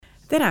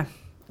Tere!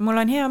 Mul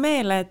on hea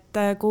meel, et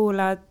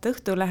kuulad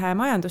Õhtulehe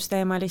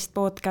majandusteemalist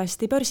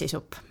podcasti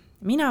Börsisupp.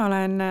 Mina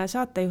olen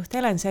saatejuht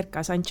Helen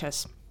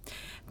Serka-Sanchez.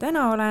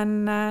 Täna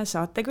olen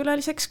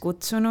saatekülaliseks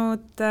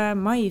kutsunud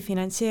Mai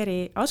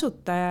Finantsieri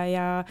asutaja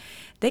ja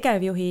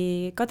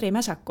tegevjuhi Kadri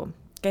Mäsaku,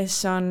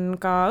 kes on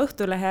ka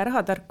Õhtulehe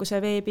rahatarkuse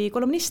veebi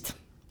kolumnist.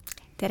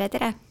 Tere,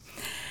 tere!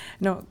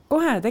 No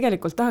kohe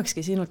tegelikult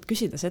tahakski sinult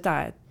küsida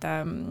seda,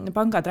 et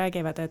pangad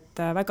räägivad,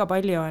 et väga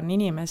palju on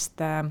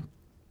inimeste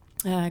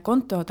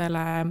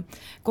kontodele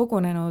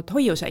kogunenud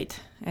hoiuseid,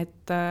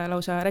 et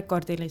lausa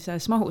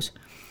rekordilises mahus.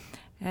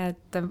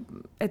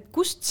 Et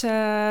kust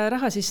see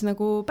raha siis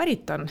nagu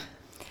pärit on?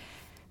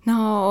 No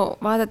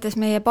vaadates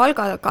meie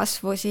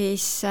palgakasvu,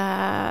 siis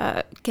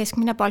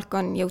keskmine palk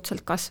on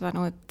jõudsalt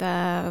kasvanud,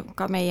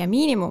 ka meie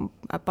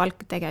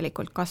miinimumpalk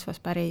tegelikult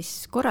kasvas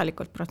päris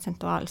korralikult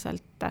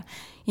protsentuaalselt.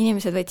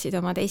 Inimesed võtsid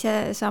oma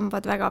teise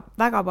sambad,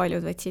 väga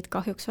paljud võtsid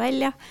kahjuks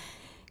välja.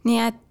 Nii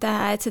et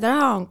seda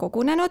raha on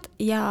kogunenud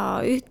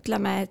ja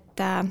ütleme, et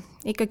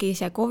ikkagi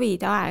see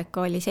COVID aeg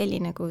oli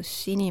selline, kus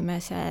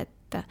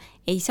inimesed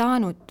ei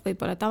saanud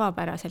võib-olla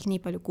tavapäraselt nii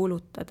palju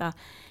kulutada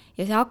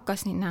ja see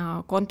hakkas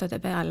sinna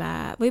kontode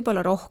peale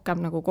võib-olla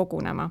rohkem nagu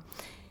kogunema.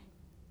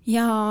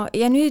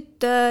 Ja nüüd,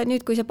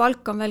 kui see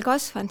palk on veel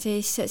kasvanud,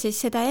 siis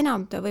seda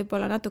enam ta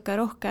võib-olla natuke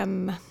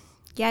rohkem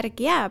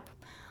järgi jääb,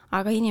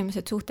 aga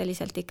inimesed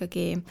suhteliselt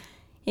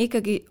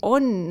ikkagi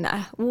on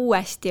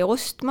uuesti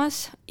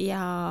ostmas ja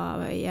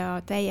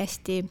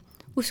täiesti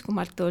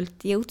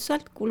uskumatult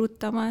jõudsalt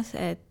kulutamas,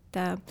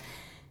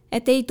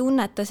 et ei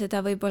tunneta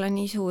seda võib-olla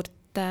nii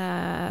suurt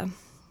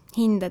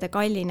hindade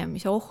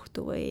kallinemise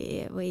ohtu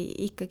või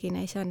ikkagi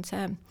neis on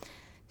see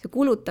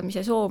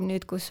kulutamise soov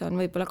nüüd, kus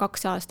on võib-olla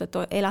 2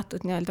 aastat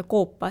elatud nii-öelda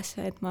koopas,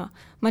 et ma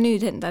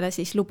nüüd endale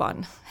siis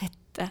luban,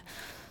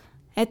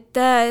 et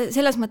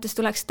selles mõttes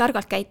tuleks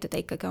targalt käituda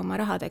ikkagi oma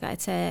rahadega,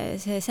 et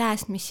see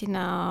sääst, mis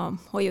sinna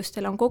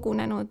hoiustele on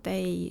kogunenud,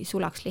 ei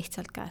sulaks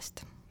lihtsalt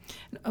käest.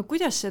 No,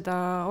 kuidas seda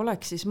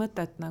oleks siis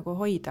mõtet nagu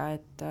hoida,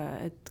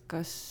 et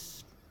kas,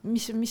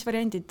 mis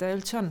variandid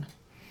üldse on?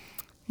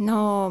 No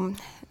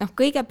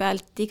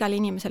kõigepealt igal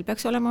inimesel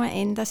peaks olema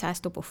enda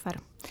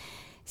säästupuhver.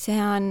 See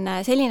on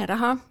selline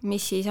raha,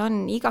 mis siis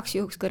on igaks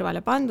juhuks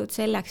kõrvale pandud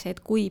selleks,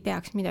 et kui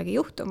peaks midagi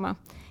juhtuma,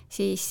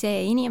 siis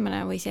see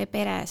inimene või see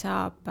pere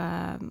saab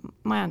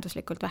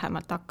majanduslikult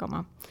vähemalt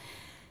hakkama.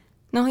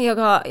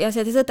 Ja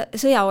see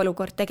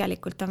sõjaolukord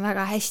tegelikult on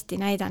väga hästi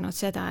näidanud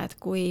seda, et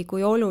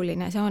kui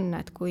oluline see on,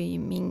 et kui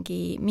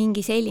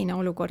mingi selline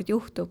olukord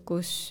juhtub,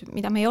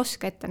 mida me ei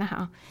oska ette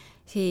näha,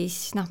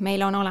 siis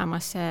meil on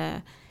olemas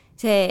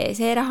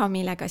see raha,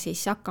 millega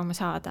siis hakkama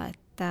saada.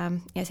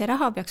 Ja see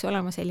raha peaks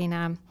olema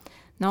selline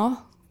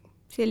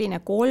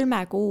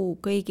 3 kuu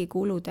kõigi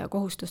kulude ja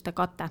kohustuste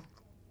kate.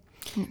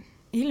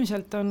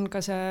 Ilmselt on ka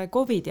see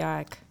COVID-i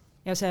aeg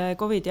ja see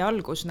COVID-i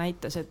algus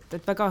näitas,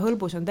 et väga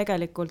hõlbus on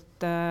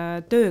tegelikult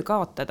töö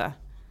kaotada.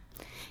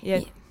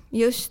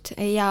 Just,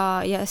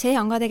 ja see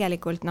on ka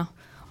tegelikult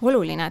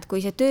oluline, et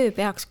kui see töö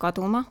peaks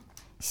kaduma,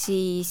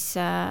 siis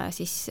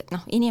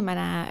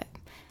inimene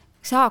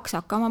saaks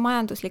hakkama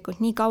majanduslikult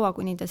nii kaua,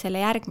 kuni ta selle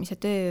järgmise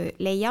töö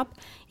leiab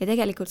ja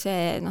tegelikult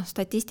see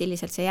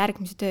statistiliselt see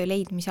järgmise töö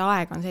leidmise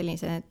aeg on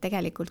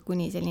tegelikult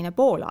kuni selline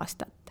pool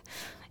aastat.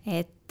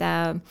 Et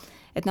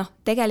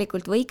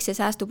tegelikult võiks see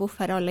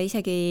säästupuhver olla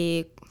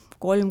isegi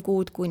 3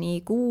 kuud kuni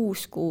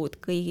 6 kuud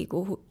kõigi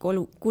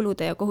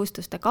kulude ja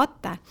kohustuste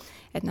katte,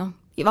 et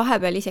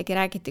vahepeal isegi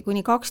räägiti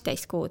kuni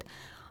 12 kuud,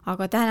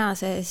 aga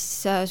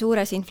tänases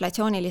suures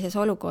inflatsioonilises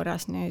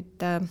olukorras nüüd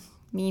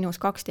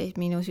 -12,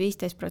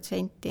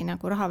 -15%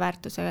 nagu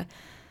rahaväärtuse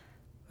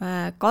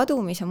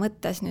kadumise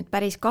mõttes nüüd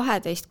päris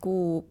 12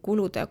 kuu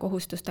kulude ja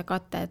kohustuste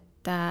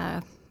katet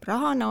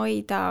rahana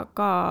hoida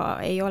ka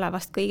ei ole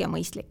vast kõige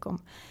mõistlikum.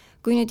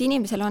 Kui nüüd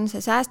inimesel on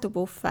see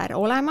säästupuhver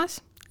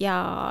olemas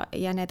ja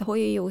need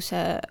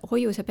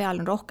hoiuse peal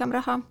on rohkem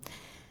raha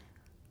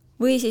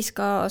või siis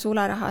ka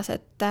sularahas,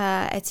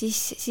 et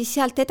siis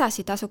sealt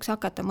edasi tasuks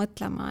hakata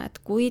mõtlema, et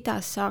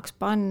kuidas saaks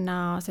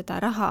panna seda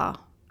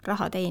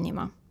raha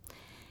teenima.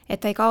 Et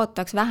ta ei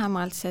kaotaks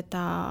vähemalt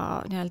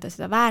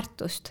seda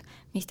väärtust,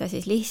 mis ta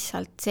siis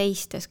lihtsalt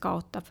seistes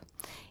kaotab.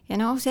 Ja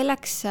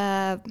selleks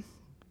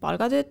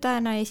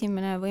palgatöötajana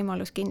esimene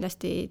võimalus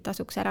kindlasti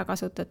tasuks ära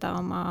kasutada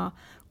oma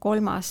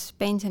 3.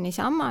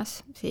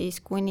 pensionisammas,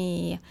 siis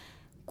kuni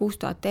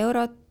 6000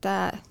 eurot,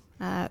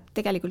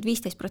 tegelikult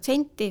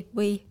 15%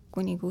 või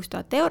kuni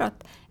 6000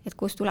 eurot, et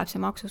kus tuleb see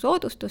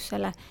maksusoodustus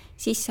selle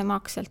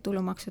sissemakselt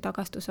tulumaksu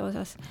tagastuse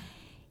osas.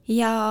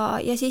 Ja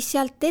siis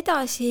sealt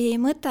edasi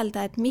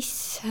mõtelda, et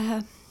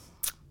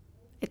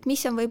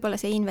mis on võib-olla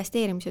see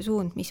investeerimise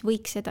suund, mis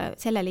võiks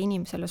sellele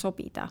inimesele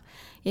sobida.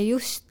 Ja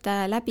just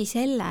läbi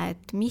selle,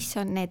 et mis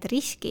on need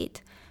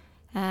riskid,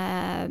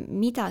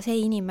 mida see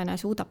inimene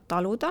suudab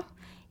taluda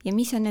ja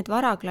mis on need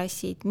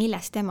varaklassid,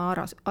 millest tema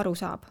aru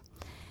saab.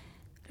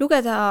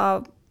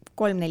 Lugeda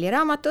 3-4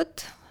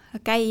 raamatut,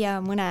 käia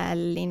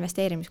mõnel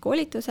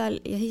investeerimiskoolitusel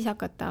ja siis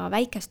hakata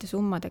väikeste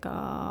summadega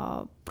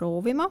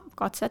proovima,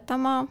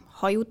 katsetama,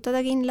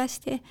 hajutada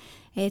kindlasti,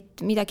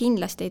 et mida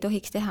kindlasti ei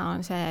tohiks teha,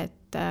 on see,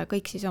 et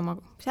kõik siis oma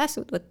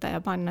säästud võtta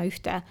ja panna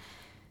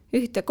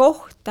ühte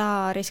kohta,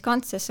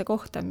 riskantsesse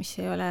kohta, mis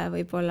ei ole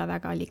võib-olla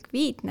väga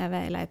likviidne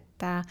veel,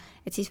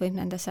 et siis võib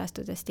nendest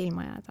säästudest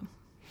ilma jääda.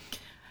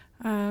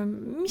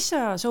 Mis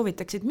sa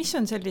soovitaksid, mis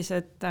on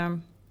sellised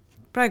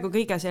praegu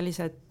kõige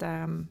sellised,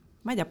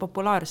 ma ei tea,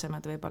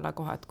 populaarsemad võib-olla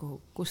kohad,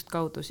 kust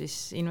kaudu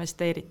siis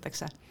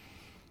investeeritakse?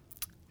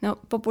 No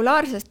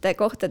populaarsete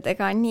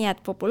kohtadega on nii,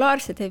 et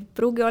populaarsed ei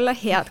pruugi olla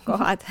head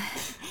kohad.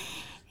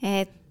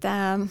 et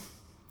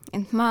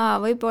ma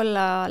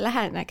võib-olla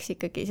läheneks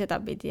ikkagi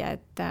sedapidi,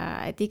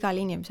 et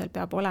igal inimesel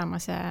peab olema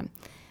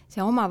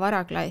see oma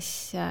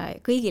varaklass,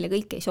 kõigile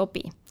kõik ei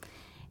sobi.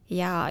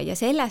 Ja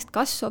sellest,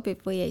 kas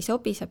sobib või ei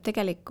sobi, saab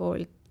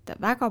tegelikult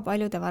väga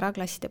paljude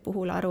varaklasside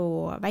puhul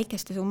aru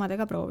väikeste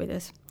summadega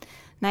proovides.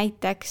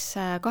 Näiteks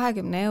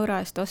 20 euro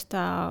eest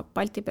osta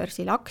Balti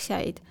börsil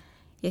aktsiaid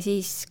ja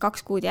siis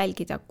 2 kuud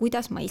jälgida,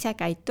 kuidas ma ise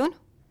käitun,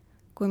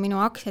 kui minu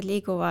aktsiad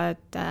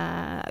liiguvad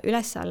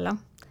üles-alla.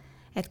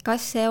 Et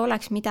kas see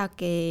oleks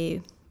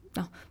midagi,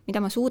 mida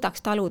ma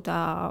suudaks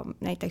taluda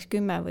näiteks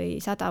 10 või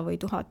 100 või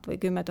 1000 või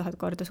 10 000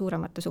 korda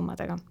suuremate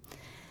summadega.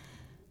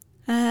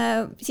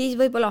 Siis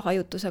võib-olla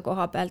hajutuse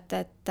koha pealt,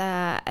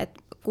 et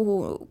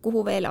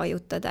kuhu veel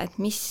hajutada, et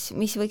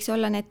mis võiks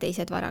olla need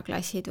teised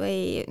varaklassid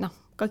või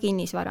ka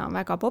kinnisvara on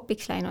väga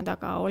popiks läinud,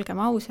 aga olgem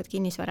ausad,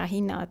 kinnisvara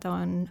hinnad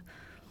on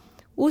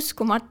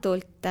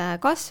uskumatult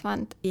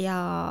kasvanud ja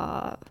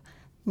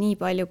nii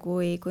palju,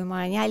 kui ma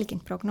olen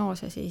jälginud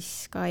prognoose,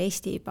 siis ka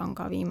Eesti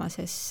Panga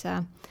viimases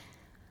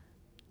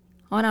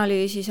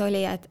analüüsis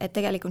oli, et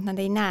tegelikult nad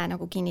ei näe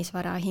nagu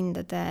kinnisvara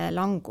hindade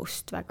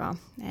langust väga,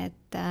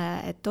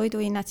 et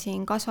toiduhinnad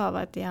siin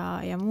kasvavad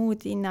ja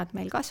muud hinnad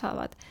meil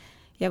kasvavad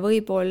ja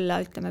võib-olla,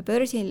 ütleme,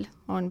 börsil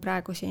on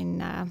praegu siin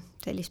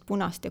sellist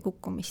punast ja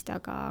kukkumist,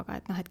 aga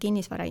et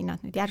kinnisvara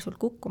hinnad nüüd järsult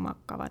kukkuma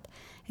hakkavad,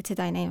 et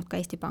seda ei näinud ka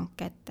Eesti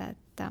Pank, et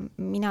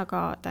mina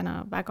ka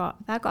täna väga,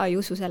 väga ei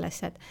usu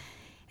sellesse,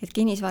 et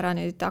kinnisvara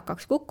nüüd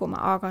hakkaks kukkuma,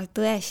 aga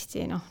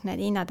tõesti,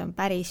 need hinnad on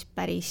päris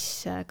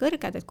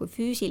kõrged, et kui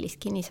füüsilist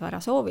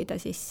kinnisvara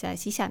soovida, siis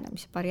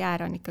sisenemise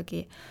barjäär on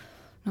ikkagi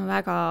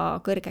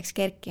väga kõrgeks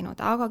kerkinud,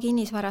 aga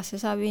kinnisvarasse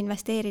saab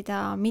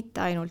investeerida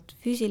mitte ainult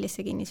füüsilisse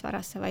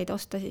kinnisvarasse, vaid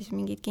osta siis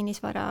mingid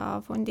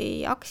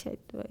kinnisvarafondi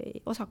aktsiaid või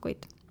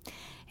osakuid.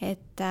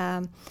 Et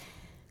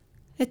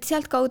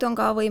sealt kaudu on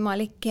ka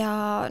võimalik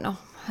ja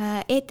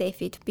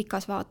ETF-id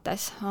pikas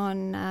vaates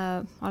on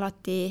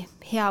alati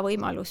hea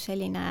võimalus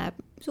selline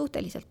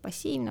suhteliselt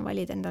passiivne,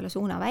 valid endale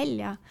suuna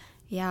välja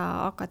ja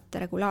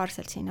hakata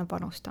regulaarselt sinna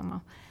panustama.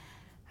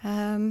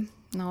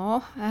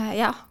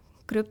 Jah,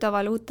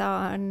 krüptovaluuta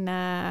on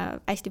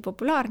hästi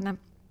populaarne,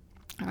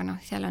 aga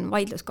seal on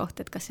vaidluskoht,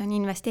 et kas see on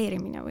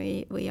investeerimine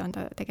või on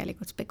ta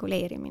tegelikult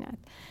spekuleerimine.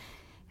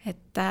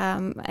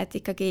 Et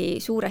ikkagi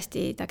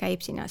suuresti ta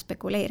käib sinna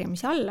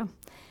spekuleerimise alla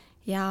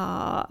ja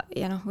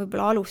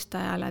võib-olla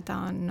alustajale ta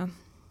on,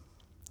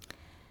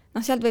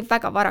 sealt võib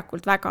väga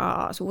varakult väga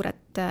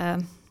suured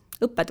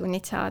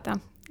õppetunnid saada,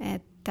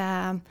 et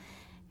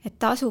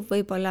tasub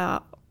võib-olla,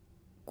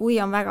 kui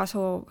on väga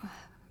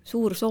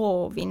suur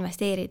soov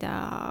investeerida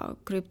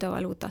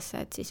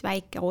krüptovaluutasse, et siis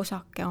väike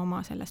osake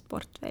oma sellest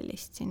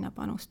portfellist sinna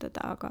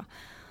panustada,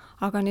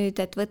 aga nüüd,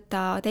 et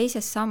võtta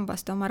teisest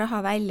sambast oma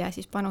raha välja,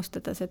 siis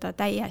panustada seda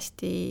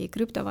täiesti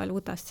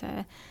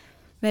krüptovaluutasse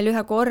veel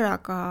ühe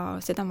korraga,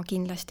 seda ma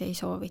kindlasti ei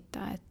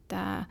soovita,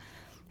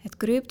 et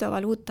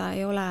krüptovaluuta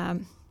ei ole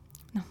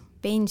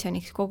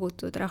pensioniks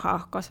kogutud raha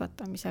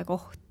kasvatamise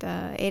koht,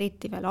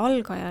 eriti veel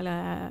algajale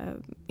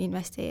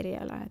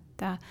investeerijale,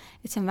 et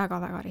see on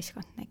väga-väga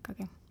riskantne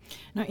ikkagi.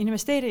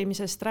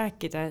 Investeerimisest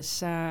rääkides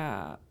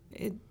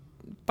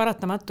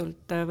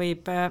paratamatult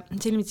võib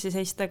silmitsi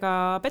seista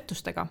ka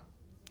pettustega.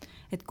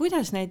 Et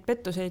kuidas neid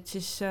pettuseid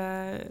siis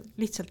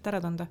lihtsalt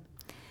ära tunda?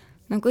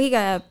 Kõige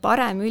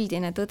parem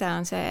üldine tõde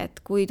on see, et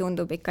kui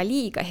tundub ikka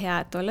liiga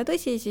hea, et olla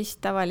tõsi, siis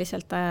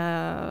tavaliselt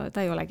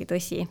ta ei olegi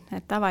tõsi,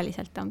 et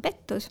tavaliselt on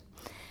pettus.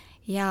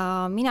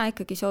 Ja mina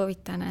ikkagi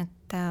soovitan,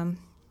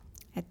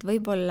 et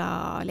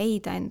võib-olla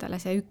leida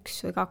endale see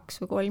 1 või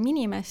 2 või 3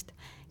 inimest,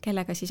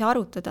 kellega siis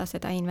arutada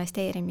seda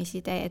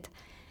investeerimisideed.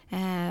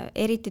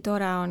 Eriti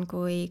tore on,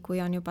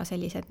 kui on juba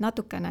sellised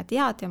natukene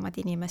teadjamad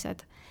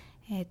inimesed,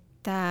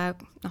 et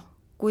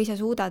kui sa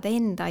suudad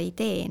enda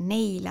idee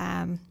neile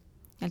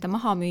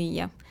maha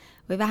müüa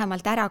või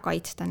vähemalt ära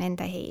kaitsta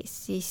nende ees,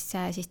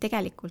 siis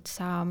tegelikult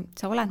sa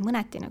oled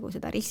mõneti nagu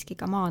seda riski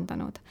ka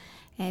maandanud.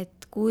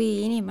 Et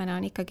kui inimene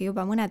on ikkagi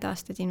juba mõned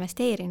aastad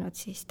investeerinud,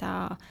 siis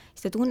ta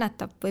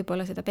tunnetab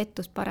võib-olla seda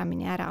pettust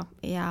paremini ära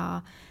ja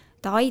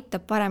ta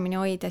aitab paremini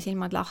hoida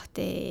silmad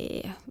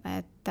lahti,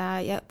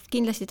 ja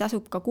kindlasti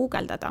tasub ka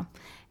guugeldada,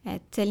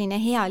 et selline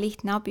hea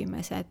lihtne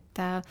abimees,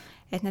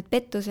 et need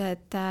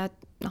pettused,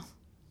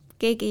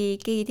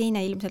 keegi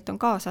teine ilmselt on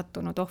ka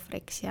sattunud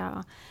ohvriks ja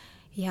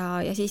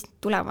siis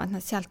tulevad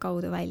nad sealt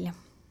kaudu välja.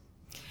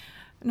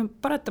 No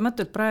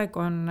paratamatult praegu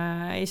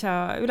ei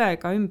saa üle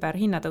ega ümber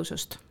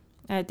hinnatõusust.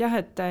 Et jah,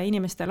 et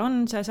inimestel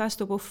on see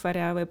säästupuhver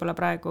ja võib-olla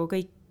praegu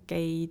kõik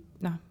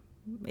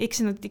eks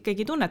nad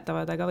ikkagi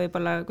tunnetavad, aga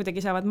võib-olla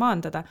kuidagi saavad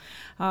maandada.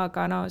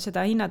 Aga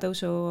seda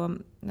hinnatõusu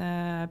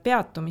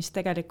peatumist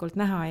tegelikult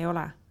näha ei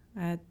ole.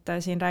 Et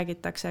siin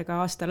räägitakse ka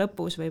aasta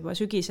lõpus või juba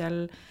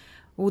sügisel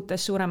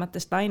uutest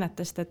suurematest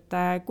lainetest, et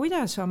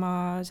kuidas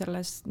oma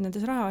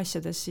nendes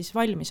rahaasjades siis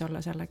valmis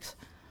olla selleks?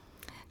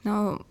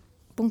 No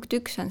punkt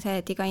 1 on see,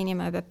 et iga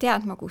inimene peab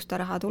teadma, kust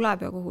ta raha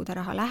tuleb ja kuhu ta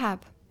raha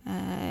läheb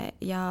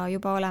ja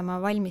juba olema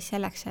valmis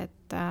selleks,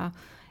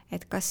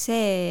 et kas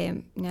see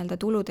nii-öelda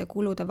tulude ja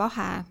kulude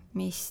vahe,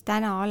 mis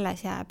täna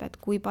alles jääb, et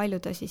kui palju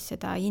ta siis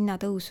seda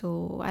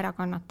hinnatõusu ära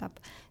kannatab,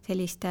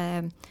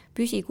 selliste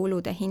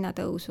püsikulude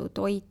hinnatõusu,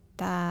 toit,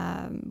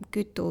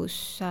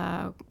 kütus,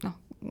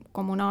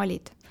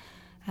 kommunaalid,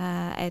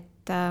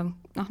 et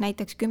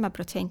näiteks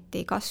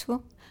 10%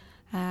 kasvu,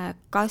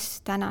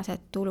 kas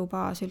tänased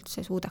tulubaas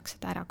üldse suudaks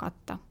seda ära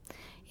katta.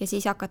 Ja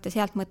siis hakata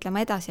sealt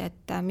mõtlema edasi,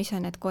 et mis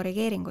on need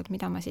korrigeeringud,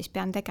 mida ma siis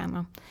pean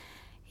tegema.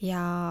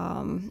 Ja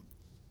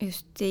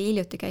just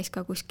hiljuti käis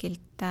ka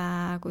kuskilt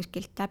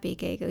läbi,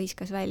 keegi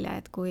hõiskas välja,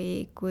 et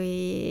kui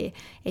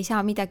ei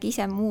saa midagi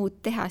ise muud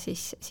teha,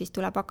 siis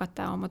tuleb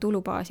hakata oma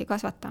tulubaasi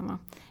kasvatama.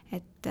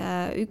 Et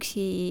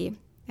üksi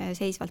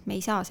seisvalt me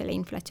ei saa selle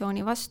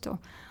inflatsiooni vastu,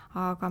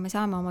 aga me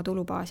saame oma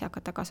tulubaasi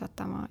hakata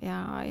kasvatama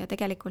ja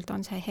tegelikult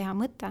on see hea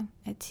mõte,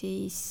 et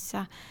siis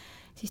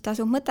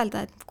tasub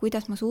mõtelda, et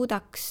kuidas ma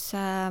suudaks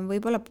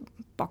võib-olla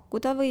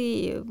pakkuda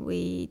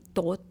või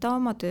toota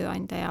oma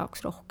tööandja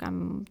jaoks rohkem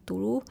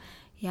tulu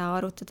ja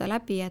arutada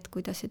läbi, et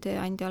kuidas see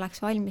tööandja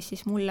oleks valmis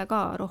siis mulle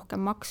ka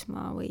rohkem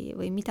maksma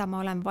või mida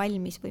ma olen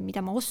valmis või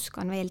mida ma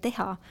oskan veel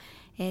teha,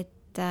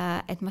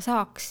 et ma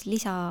saaks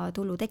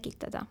lisatulu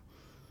tekitada.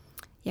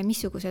 Ja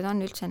missugused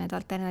on üldse need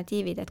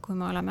alternatiivid, et kui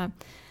me oleme,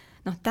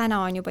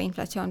 täna on juba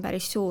inflatsioon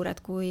päris suur, et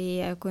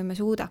kui me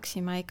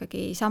suudaksime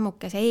ikkagi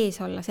sammukese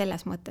ees olla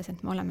selles mõttes, et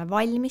me oleme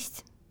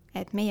valmis,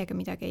 et meiega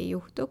midagi ei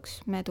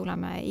juhtuks, me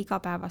tuleme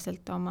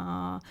igapäevaselt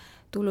oma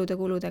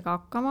tulude-kuludega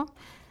hakkama,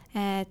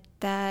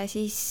 et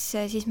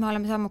siis me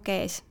oleme sammuke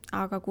ees,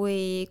 aga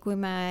kui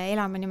me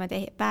elame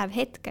niimoodi päev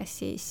hetkes,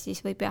 siis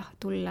võib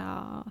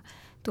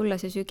tulla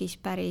see sügis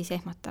päris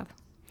ehmatav.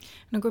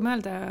 No kui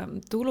mõelda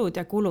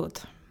tulud ja kulud,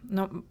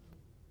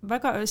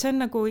 see on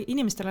nagu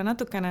inimestele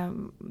natukene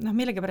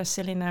millegipärast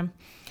selline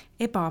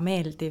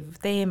ebameeldiv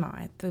teema,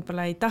 et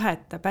võib-olla ei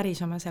taheta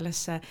päris oma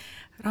sellesse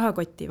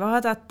rahakotti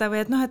vaadata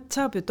või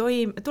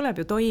et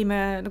tuleb ju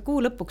toime,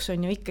 kuu lõpuks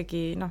on ju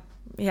ikkagi,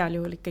 heal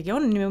juhul ikkagi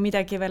on ju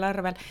midagi veel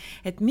arvel,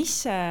 et mis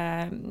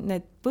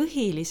need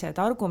põhilised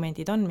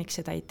argumendid on, miks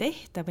seda ei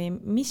tehta või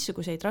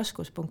missuguseid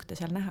raskuspunkte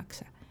seal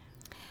nähakse?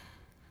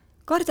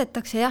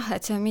 Kardetakse jah,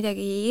 et see on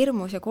midagi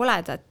hirmus ja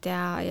koledat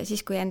ja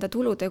siis, kui enda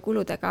tulude ja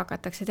kuludega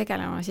hakatakse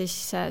tegelema, siis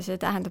see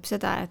tähendab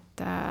seda,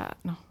 et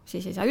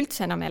siis ei saa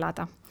üldse enam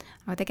elada.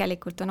 Aga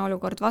tegelikult on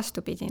olukord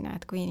vastupidine,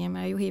 et kui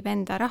inimene juhib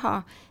enda raha,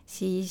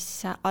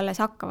 siis alles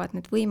hakkavad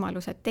need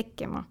võimalused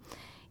tekkima.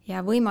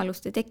 Ja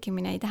võimaluste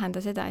tekkimine ei tähenda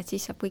seda, et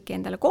siis saab kõiki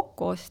endale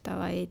kokku osta,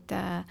 vaid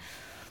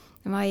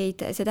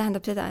see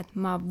tähendab seda, et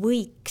ma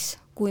võiks,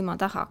 kui ma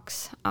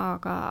tahaks,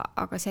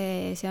 aga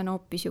see on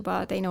hoopis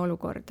juba teine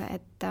olukord.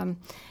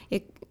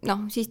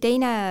 Siis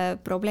teine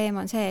probleem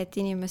on see, et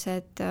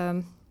inimesed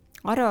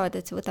arvavad,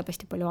 et see võtab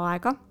hästi palju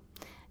aega.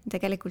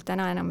 Tegelikult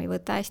täna enam ei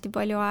võta hästi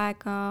palju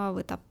aega,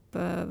 võtab,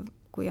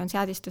 kui on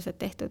seadistused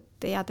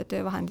tehtud heade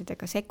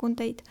töövahenditega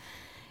sekundeid.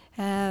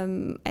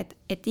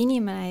 Et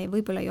inimene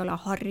võib-olla ei ole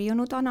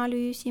harjunud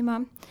analüüsima,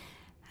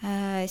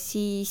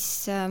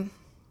 siis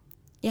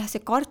jah,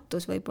 see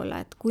kartus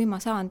võib-olla, et kui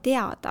ma saan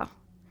teada,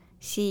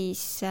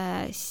 siis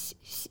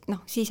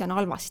on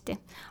halvasti.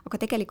 Aga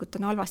tegelikult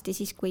on halvasti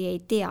siis, kui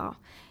ei tea.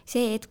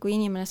 See, et kui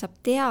inimene saab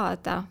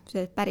teada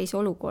päris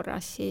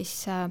olukorras, siis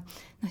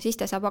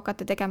ta saab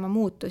hakata tegema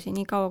muutusi,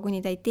 nii kaua,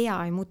 kuni ta ei tea,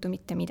 ei muutu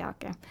mitte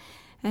midagi.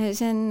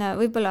 See on,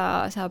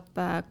 võib-olla saab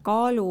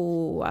kaalu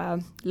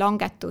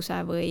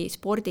langetuse või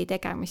spordi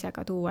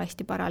tegemisega tuua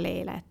hästi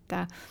paralleele,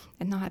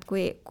 et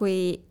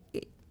kui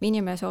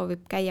inimene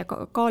soovib käia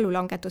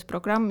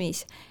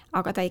kaalulangetusprogrammis,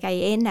 aga ta ei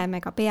käi ennem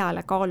ega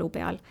peale kaalu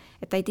peal,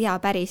 et ta ei tea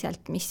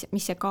päriselt, mis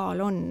see kaal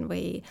on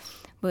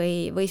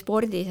või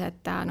spordis,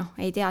 et ta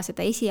ei tea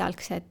seda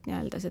esialgset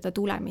seda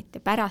tulemit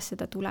ja pärast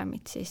seda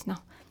tulemit, siis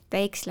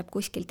ta eksleb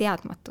kuskil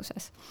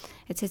teadmatuses.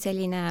 Et see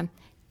selline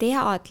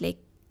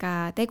teadlik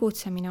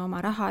tegutsemine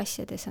oma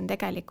rahaasjades on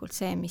tegelikult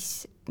see,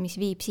 mis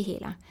viib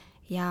sihile.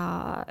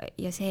 Ja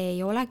see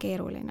ei ole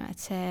keeruline,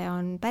 et see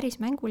on päris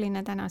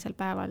mänguline tänasel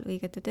päeval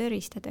õigete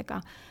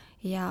tööriistadega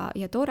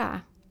ja tore,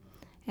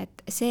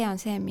 et see on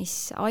see,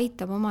 mis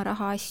aitab oma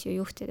rahaasju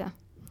juhtida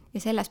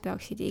ja sellest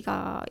peaksid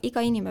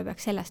iga inimene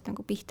peaks sellest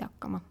nagu pihta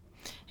hakkama.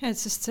 Et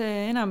sest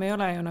see enam ei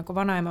ole ju nagu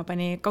vanaema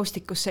pani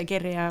kaustikusse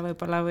kirja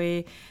võib-olla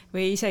või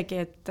isegi,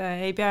 et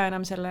ei pea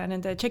enam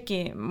nende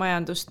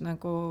tšekimajandust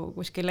nagu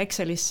kuskil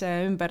Excelisse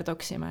ümber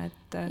toksima,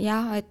 et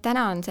jah, et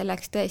täna on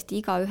selleks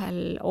tõesti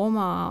igaühel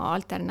oma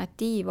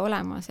alternatiiv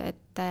olemas,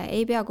 et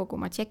ei pea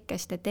koguma tšekke,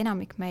 sest et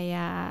enamik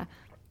meie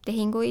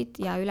tehinguid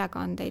ja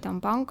ülekandeid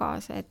on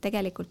pangas, et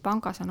tegelikult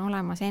pangas on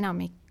olemas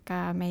enamik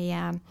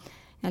meie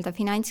nii-öelda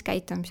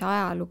finantskäitumise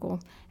ajalugu,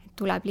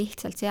 tuleb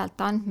lihtsalt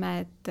sealt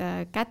andmed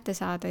kätte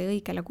saada ja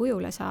õigele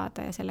kujule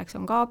saada ja selleks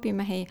on ka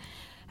abimehi,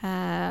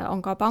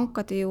 on ka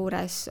pankade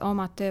juures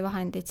omad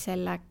töövahendid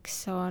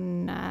selleks,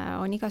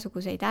 on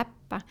igasuguseid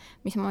äppe,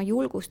 mis ma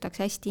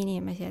julgustaks hästi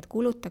inimesi, et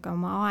kulutage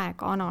oma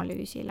aega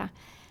analüüsile.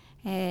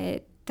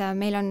 Et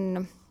meil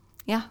on,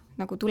 jah,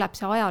 nagu tuleb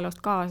see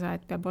ajaloost kaasa,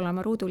 et peab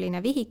olema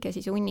ruuduline vihik ja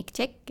siis hunnik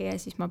tšekki ja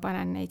siis ma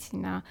panen neid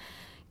sinna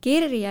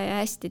kirja ja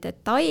hästi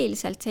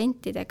detailselt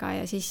sentidega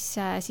ja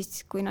siis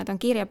kui nad on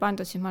kirja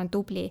pandud, siis ma olen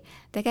tubli.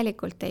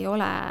 Tegelikult ei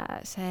ole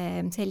see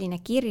selline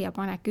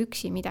kirjapanek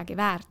üksi midagi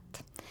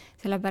väärt.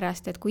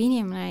 Sellepärast, et kui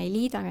inimene ei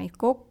liida neid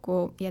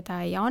kokku ja ta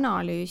ei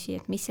analüüsi,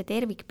 et mis see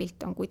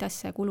tervikpilt on, kuidas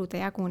see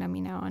kulude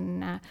jagunemine on,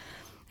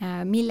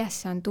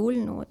 millest see on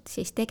tulnud,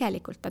 siis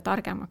tegelikult ta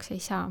targemaks ei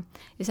saa.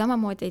 Ja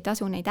samamoodi ei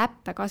tasu neid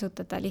äppe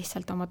kasutada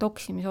lihtsalt oma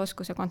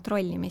toksimisoskuse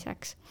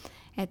kontrollimiseks.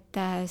 Et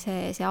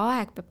see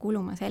aeg peab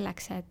kuluma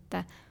selleks, et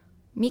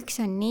miks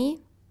on nii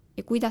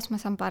ja kuidas ma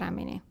saan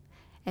paremini.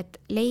 Et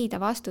leida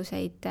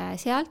vastuseid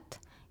sealt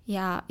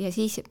ja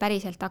siis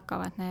päriselt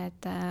hakkavad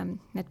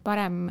need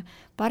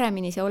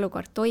paremini see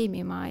olukord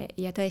toimima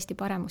ja tõesti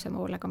paremuse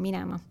poole ka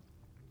minema.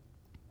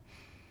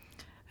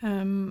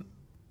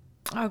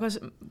 Aga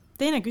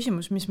teine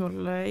küsimus, mis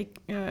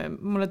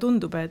mulle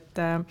tundub, et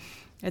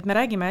me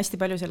räägime hästi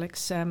palju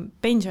selleks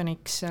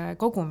pensioniks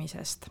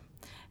kogumisest.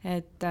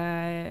 Et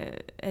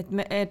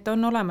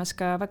on olemas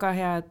ka väga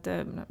head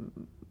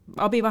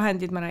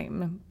abivahendid, ma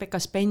räägin,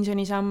 kas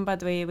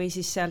pensionisambad või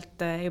siis sealt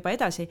juba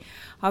edasi.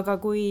 Aga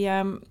kui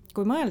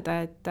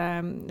mõelda, et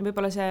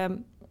võib-olla see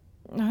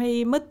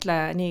ei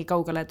mõtle nii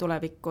kaugele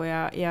tulevikku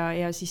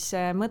ja siis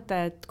see mõte,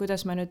 et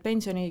kuidas ma nüüd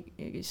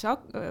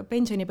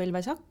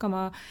pensionipõlves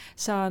hakkama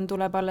saan,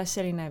 tuleb alles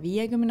selline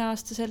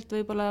 50-aastaselt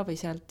võib-olla või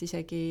sealt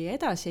isegi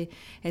edasi,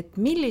 et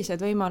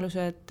millised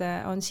võimalused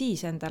on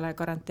siis endale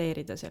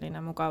garanteerida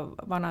selline mugav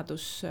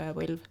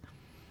vanaduspõlv?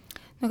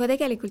 No aga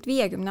tegelikult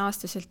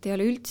 50-aastaselt ei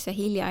ole üldse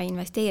hilja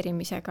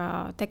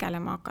investeerimisega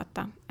tegelema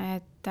hakata,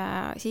 et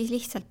siis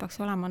lihtsalt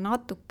peaks olema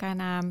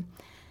natukene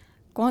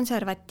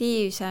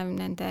konservatiivsem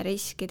nende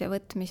riskide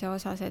võtmise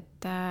osas,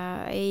 et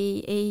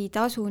ei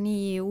tasu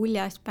nii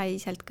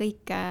uljaspäiselt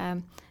kõike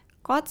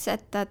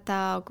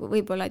katsetada,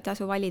 võib-olla ei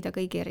tasu valida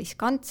kõige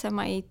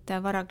riskantsemaid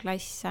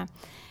varaklasse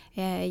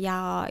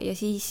ja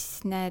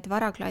siis need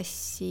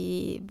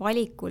varaklassi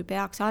valikul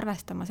peaks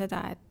arvestama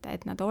seda,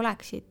 et nad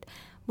oleksid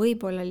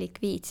võib-olla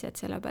likviidsed,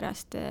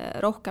 sellepärast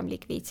rohkem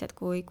likviidsed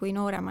kui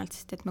nooremalt,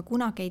 sest et me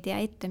kunagi ei tea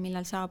ette,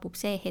 millal saabub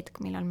see hetk,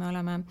 millal me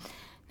oleme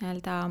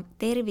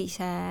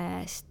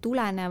tervisest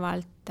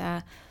tulenevalt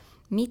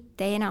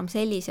mitte enam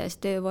sellises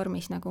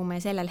töövormis, nagu me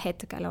sellel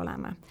hetkel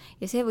oleme.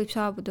 Ja see võib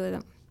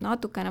saabuda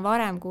natukene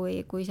varem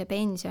kui see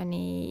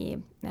pensioni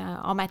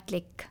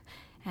ametlik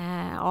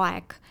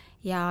aeg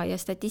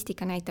ja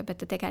statistika näitab,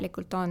 et ta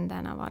tegelikult on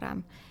täna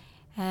varem.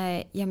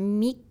 Ja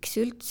miks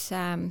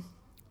üldse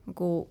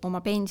oma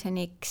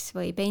pensioniks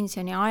või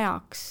pensioni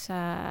ajaks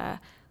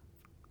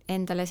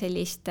endale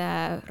sellist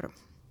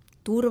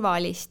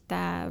turvalist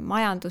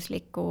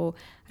majanduslikku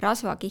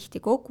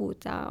rasvakihti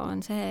koguda, on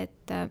see,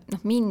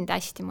 et mind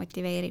hästi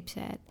motiveerib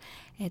see,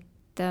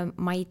 et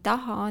ma ei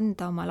taha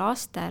anda oma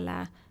lastele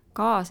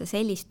kaasa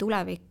sellist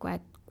tulevikku,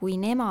 et kui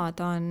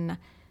nemad on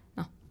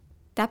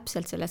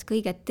täpselt selles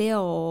kõige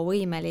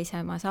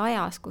teovõimelisemas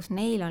ajas, kus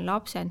neil on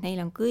lapsed,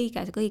 neil on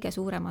kõige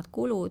suuremad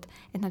kulud,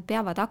 et nad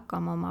peavad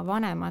hakkama oma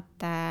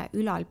vanemate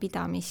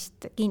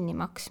ülalpidamist kinni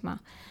maksma.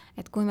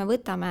 Et kui me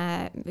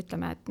võtame,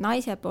 ütleme, et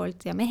naise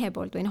poolt ja mehe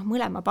poolt või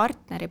mõlema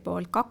partneri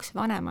poolt 2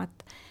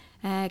 vanemat,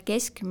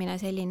 keskmine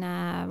selline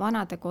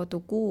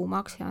vanadekodu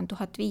kuumakse on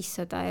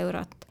 1500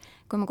 eurot.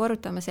 Kui me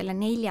korrutame selle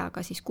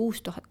 4-ga, siis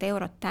 6000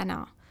 eurot täna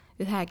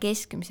ühe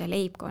keskmise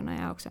leibkonna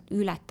jaoks on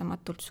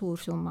ületamatult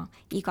suur summa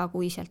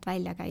igakuiselt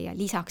välja käia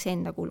lisaks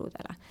enda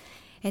kuludele.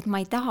 Et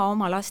ma ei taha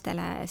oma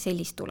lastele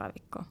sellist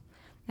tulevikku.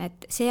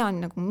 Et see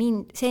on nagu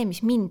see,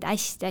 mis mind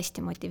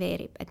hästi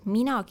motiveerib, et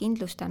mina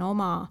kindlustan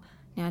oma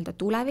nii-öelda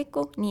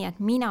tulevikku, nii et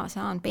mina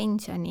saan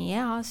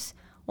pensionieas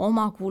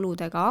oma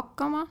kuludega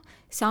hakkama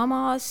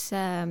samas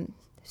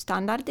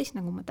standardis,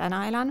 nagu ma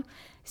täna elan,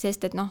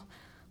 sest et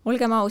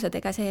olgem ausad,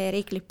 ega see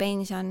riiklik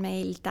pension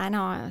meil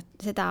täna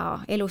seda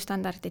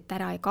elustandardit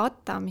ära ei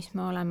kata, mis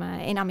me oleme,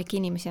 enamik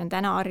inimesi on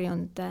täna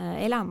harjunud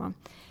elama.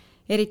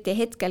 Eriti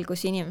hetkel,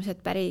 kus inimesed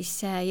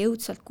päris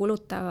jõudsalt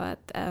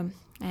kulutavad,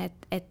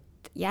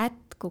 et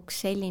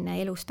jätkuks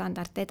selline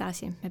elustandard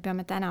edasi, me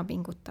peame täna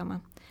pingutama.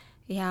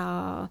 Ja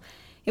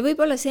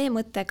võib-olla see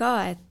mõte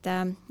ka,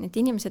 et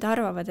inimesed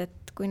arvavad,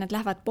 et kui nad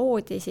lähevad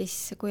poodi,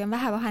 siis kui on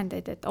vähe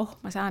vahendeid, et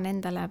ma saan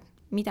endale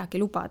midagi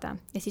lubada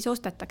ja siis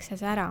ostetakse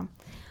see ära.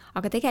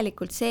 Aga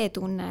tegelikult see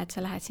tunne, et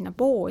sa lähed sinna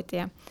poodi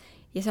ja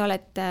sa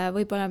oled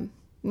võib-olla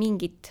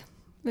mingit,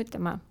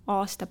 ütleme,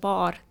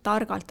 aasta-paar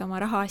targalt oma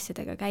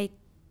rahaasjadega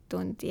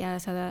käitunud ja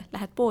sa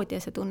lähed poodi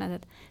ja sa tunned,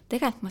 et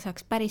tegelikult ma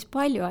saaks päris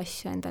palju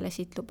asju endale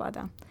siit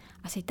lubada.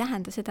 Aga see ei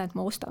tähenda seda, et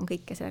ma ostan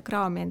kõike selle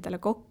kraami endale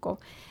kokku.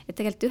 Et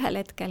tegelikult ühel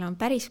hetkel on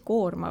päris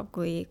koormav,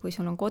 kui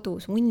sul on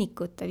kodus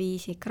hunnikute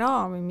viisi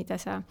kraami, mida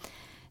sa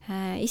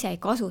ise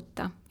ei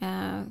kasuta.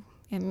 Ja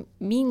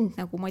mind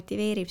nagu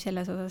motiveerib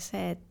selles osas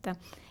see, et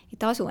ei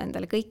tasu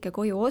endale kõike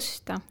koju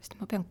osta, sest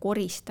ma pean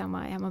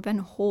koristama ja ma pean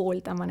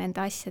hooldama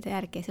nende asjade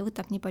järgi ja see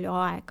võtab nii palju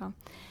aega.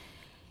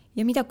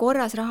 Ja mida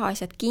korras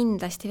rahaasjad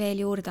kindlasti veel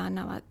juurde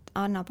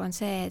annab on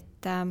see, et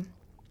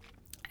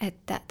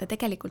ta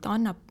tegelikult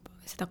annab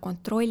seda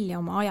kontrolli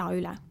oma aja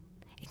üle.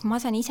 Ehk ma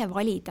saan ise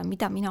valida,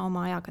 mida mina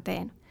oma ajaga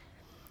teen.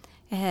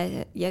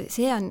 Ja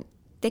see on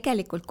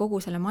tegelikult kogu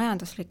selle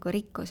majandusliku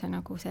rikkuse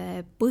nagu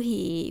see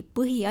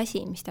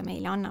põhiasi, mis ta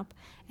meile annab.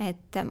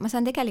 Et ma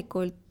saan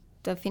tegelikult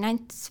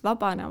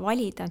finantsvabana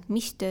valida, et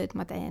mis tööd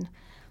ma teen.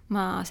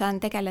 Ma saan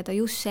tegeleda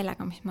just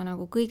sellega, mis ma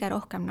nagu kõige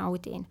rohkem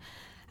naudin.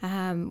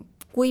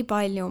 Kui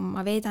palju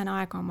ma veedan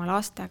aega oma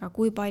lastega,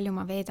 kui palju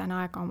ma veedan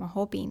aega oma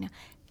hobina.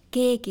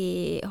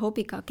 Keegi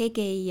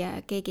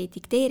ei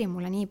dikteeri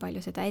mulle nii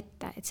palju seda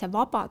ette, et see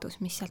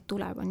vabadus, mis sealt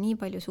tuleb, on nii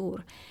palju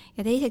suur.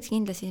 Ja teiseks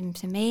kindlasti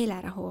see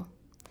meelerahu,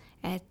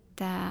 et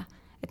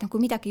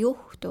kui midagi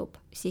juhtub,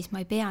 siis ma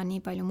ei pea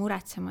nii palju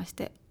muretsema,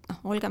 sest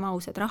olgem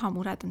ausad,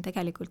 rahamured on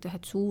tegelikult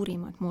ühed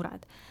suurimad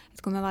mured. Et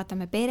kui me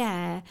vaatame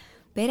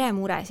pere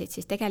muresid,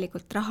 siis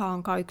tegelikult raha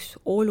on ka üks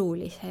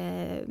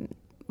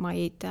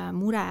olulisemaid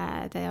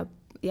murede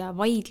ja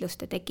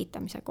vaidluste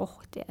tekitamise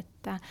kohti,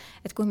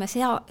 et kui me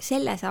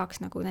selle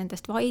saaks nagu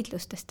nendest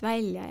vaidlustest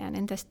välja ja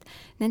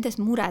nendest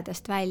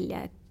muredest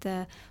välja, et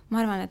ma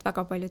arvan, et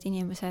väga paljud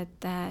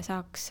inimesed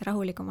saaks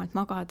rahulikumalt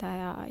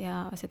magada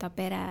ja seda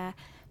pere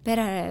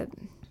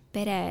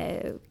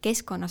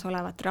keskkonnas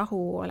olevat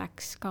rahu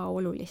oleks ka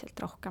oluliselt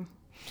rohkem.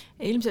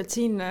 Ilmselt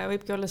siin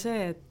võibki olla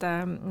see, et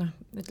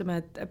ütleme,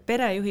 et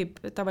pere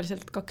juhib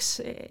tavaliselt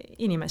 2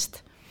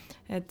 inimest.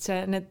 Et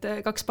need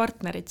 2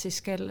 partnerit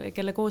siis,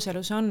 kelle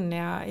kooselus on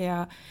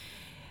ja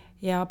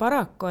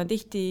paraku on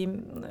tihti,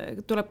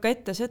 tuleb ka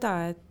ette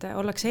seda, et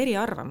ollakse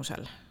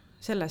eriarvamusel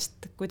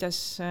sellest,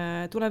 kuidas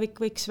tulevik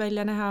võiks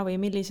välja näha või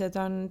millised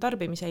on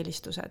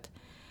tarbimiseelistused.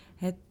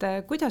 Et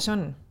kuidas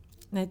on?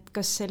 Et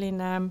kas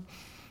selline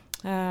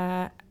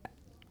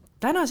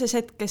tänases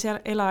hetkes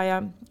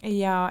elaja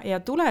ja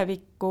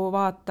tuleviku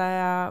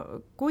vaataja,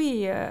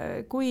 kui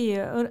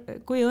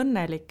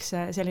õnnelik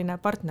see selline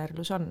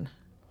partnerlus on?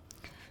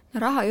 No,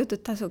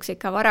 rahajutud tasuks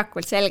ikka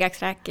varakult selgeks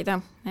rääkida,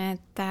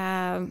 et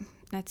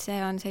see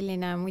on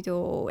selline muidu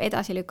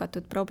edasi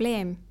lükatud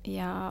probleem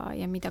ja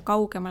mida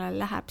kaugemale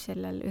läheb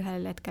sellel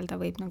ühel hetkel, ta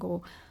võib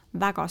nagu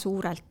väga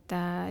suurelt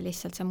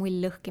lihtsalt see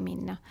mull lõhki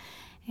minna.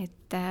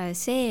 Et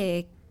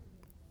see,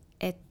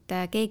 et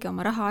keegi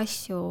oma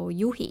rahaasju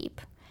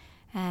juhib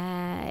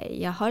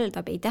ja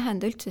haldab, ei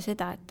tähenda üldse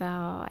seda, et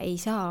ta ei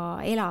saa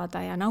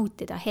elada ja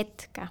nautida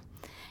hetke.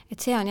 Et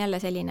see on jälle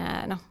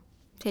selline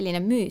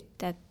müüt,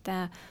 et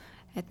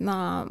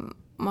ma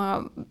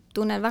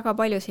tunnen väga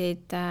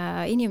paljusid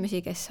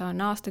inimesi, kes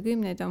on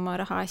aastakümneid oma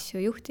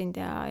rahaasju juhtinud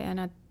ja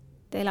nad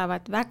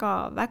elavad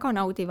väga, väga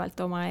naudivalt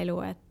oma elu,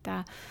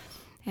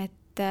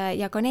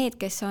 ja ka need,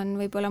 kes on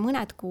võib-olla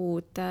mõned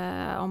kuud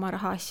oma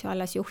rahaasju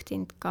alles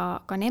juhtinud,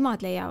 ka nemad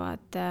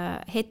leiavad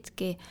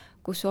hetki,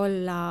 kus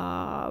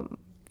olla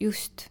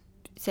just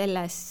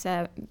selles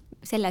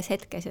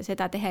hetkes ja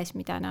seda tehes,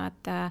 mida nad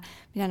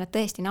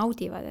tõesti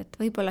naudivad, et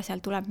võib-olla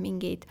seal tuleb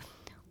mingeid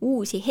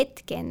uusi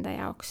hetki enda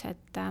jaoks,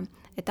 et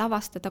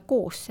avastada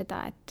koos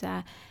seda,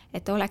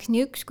 et oleks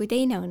nii üks kui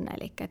teine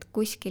õnnelik, et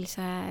kuskil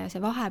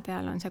see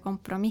vahepeal on see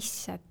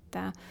kompromiss, et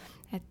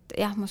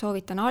jah, ma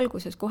soovitan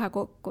alguses kohe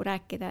kokku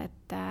rääkida,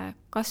 et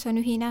kas on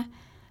ühine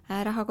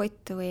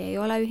rahakott või ei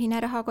ole ühine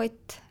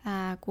rahakott.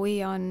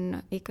 Kui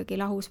on ikkagi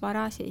lahus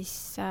vara,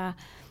 siis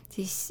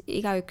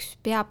igaüks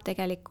peab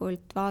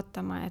tegelikult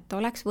vaatama, et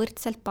oleks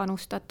võrdselt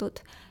panustatud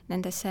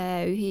nendesse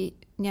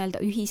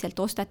nii-öelda ühiselt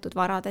ostetud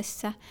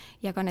varadesse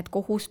ja ka need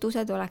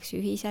kohustused oleks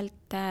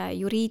ühiselt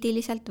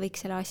juriidiliselt, võiks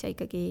selle asja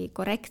ikkagi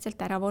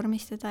korrektselt ära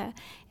vormistada,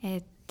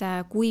 et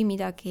kui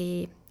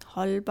midagi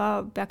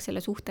halba peaks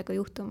selle suhtega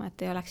juhtuma,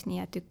 et ei oleks nii,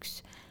 et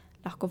üks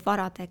lahkub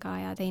varadega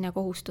ja teine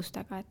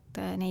kohustustega, et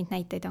neid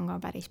näiteid on ka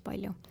päris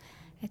palju.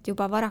 Et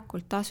juba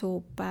varakult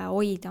tasub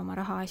hoida oma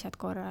rahaasjad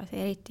korras,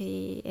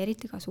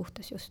 eriti ka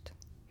suhtes just.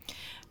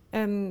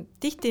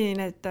 Tihti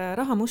need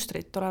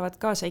rahamustrid tulevad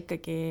kaasa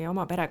ikkagi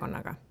oma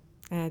perekonnaga.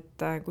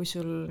 Et kui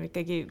sul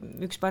ikkagi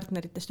üks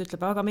partneritest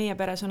ütleb, aga meie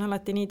peres on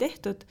alati nii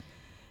tehtud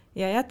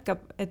ja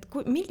jätkab, et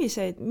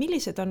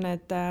millised on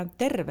need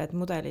terved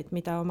mudelid,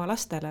 mida oma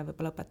lastele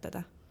võib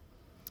õpetada?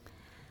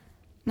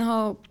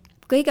 No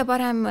kõige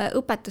parem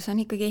õpetus on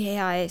ikkagi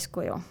hea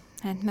eeskuju,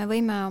 et me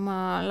võime oma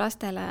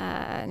lastele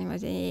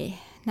niimoodi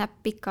näpp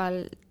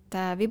pikalt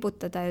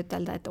vibutada ja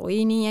ütelda, et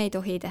oi, nii ei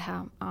tohi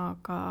teha,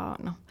 aga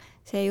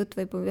see jutt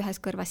võib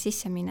ühest kõrvast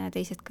sisse minna ja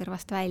teisest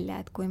kõrvast välja,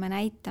 et kui me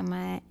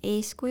näitame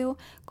eeskuju,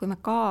 kui me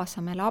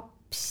kaasame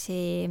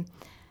lapsi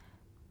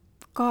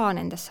ka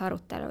nendesse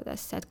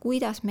aruteludesse, et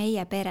kuidas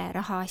meie pere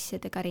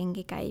rahaasjadega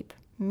ringi käib,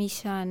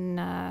 mis on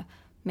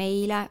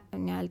meile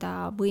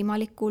nii-öelda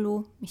võimalik kulu,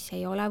 mis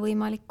ei ole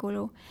võimalik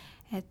kulu,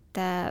 et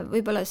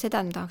võib-olla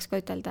seda ma tahaks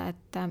ka ütelda,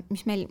 et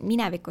mis meil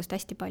minevikust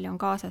hästi palju on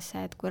kaasas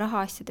see, et kui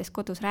rahaasjades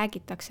kodus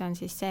räägitakse, on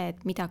siis see,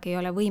 et midagi ei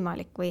ole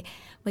võimalik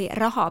või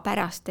raha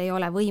pärast ei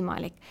ole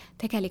võimalik.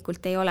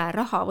 Tegelikult ei ole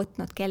raha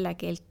võtnud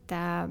kellegilt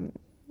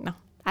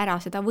ära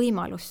seda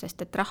võimalust,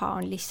 sest et raha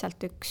on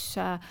lihtsalt üks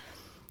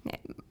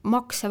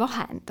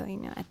maksevahend,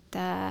 on ju,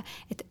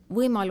 et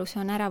võimalus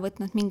on ära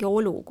võtnud mingi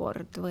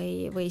olukord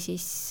või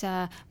siis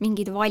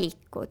mingid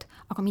valikud,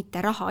 aga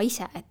mitte raha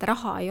ise, et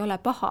raha ei ole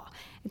paha.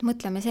 Et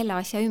mõtleme selle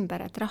asja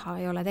ümber, et raha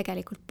ei ole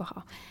tegelikult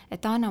paha.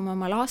 Et anname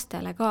oma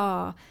lastele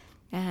ka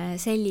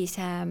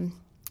sellise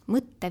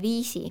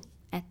mõtteviisi,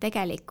 et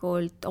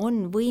tegelikult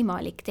on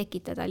võimalik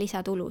tekitada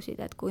lisatulusid,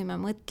 et kui me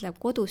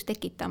kodus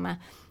tekitame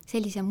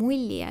sellise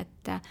mulli,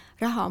 et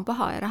raha on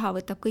paha ja raha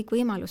võtab kõik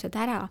võimalused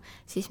ära,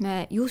 siis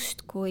me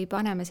justkui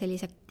paneme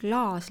sellise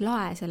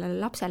klaaslae sellele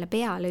lapsele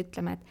peale,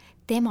 ütleme, et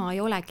tema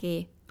ei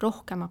olegi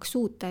rohkemaks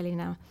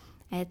suuteline,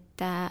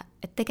 et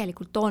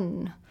tegelikult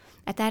on.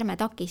 Et ärme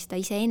takista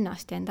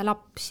iseennast ja enda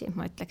lapsi,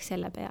 ma ütleks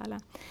selle peale.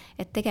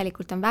 Et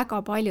tegelikult on väga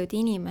paljud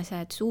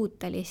inimesed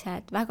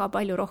suutelised väga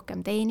palju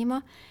rohkem teenima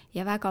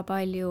ja väga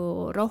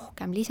palju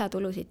rohkem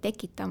lisatulusid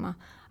tekitama,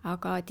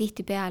 aga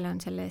tihtipeale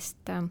on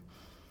sellest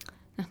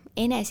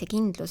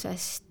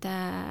enesekindlusest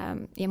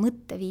ja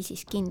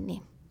mõtteviisist kinni.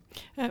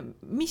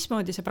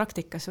 Mismoodi see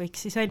praktikas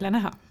võiks siis välja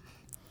näha?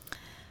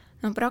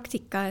 No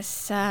praktikas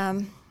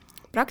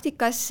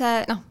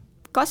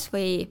kas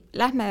või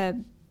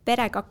lähme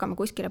perega hakkame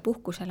kuskile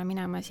puhkusele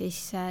minema,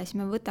 siis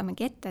me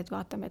võtamegi ette, et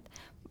vaatame, et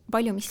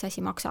palju mis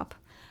asi maksab.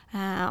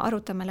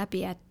 Arutame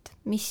läbi, et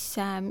mis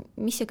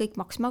see kõik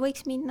maksma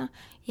võiks minna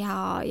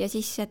ja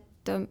siis, et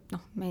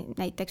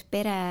näiteks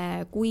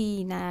pere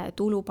kuine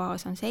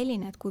tulubaas on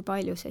selline, et kui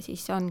palju see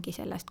siis ongi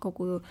sellest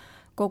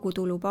kogu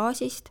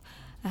tulubaasist.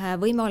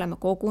 Või me oleme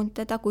kogunud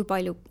teda, kui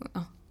palju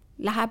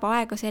läheb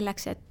aega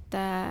selleks,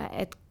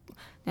 et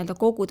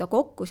koguda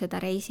kokku seda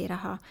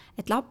reisiraha,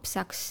 et laps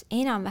saaks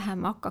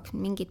enam-vähem hakkaks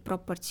mingid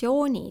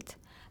proportsioonid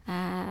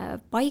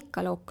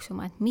paika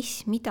loksuma, et mis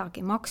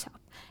midagi maksab,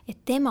 et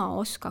tema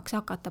oskaks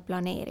hakata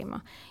planeerima.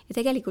 Ja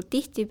tegelikult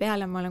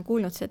tihtipeale ma olen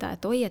kuulnud seda,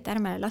 et oi, et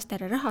ärme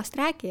lastele rahast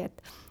räägi,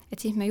 et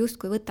siis me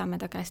justkui võtame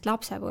ta käest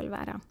lapsepõlve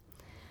ära.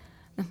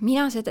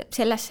 Mina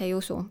sellesse ei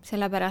usu,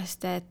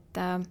 sellepärast, et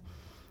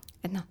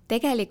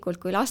tegelikult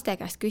kui laste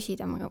käest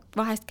küsida, ma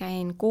vahest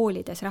käin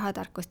koolides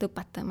rahatarkust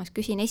õpetamas,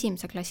 küsin 1.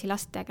 klassi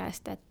laste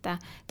käest, et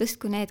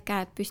tõstku need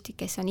käed püsti,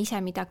 kes on ise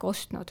midagi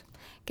ostnud,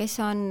 kes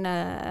on,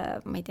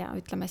 ma ei tea,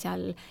 ütleme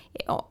seal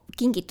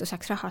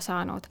kingituseks raha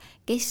saanud,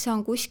 kes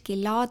on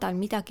kuskil laadal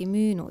midagi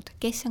müünud,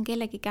 kes on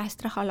kellegi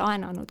käest raha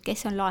laenanud,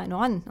 kes on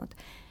laenu andnud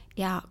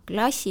ja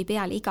klassi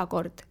peal iga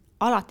kord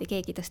alati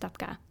keegi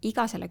tõstab käe,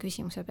 iga selle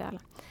küsimuse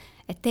peale.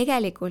 Et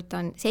tegelikult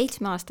on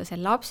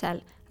 7-aastasel lapsel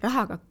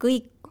rahaga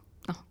kõik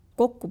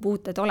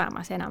kokkupuuted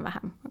olemas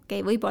enam-vähem.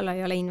 Võib-olla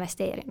ei ole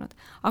investeerinud,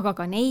 aga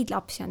ka neid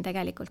lapsi on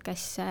tegelikult,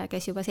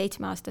 kes juba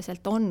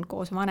 7-aastaselt on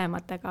koos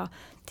vanematega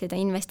seda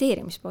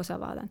investeerimispoosa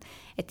vaadanud.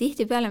 Et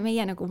tihtipeale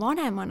meie nagu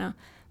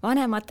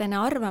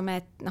vanematena arvame,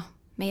 et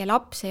meie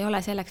laps ei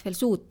ole selleks veel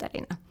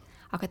suuteline,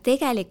 aga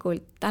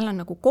tegelikult tal on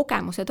nagu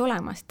kogemused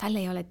olemas, tal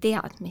ei ole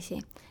teadmisi.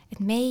 Et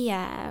meie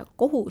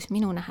kohus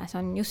minu nähes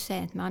on just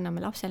see, et me anname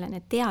lapsele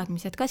need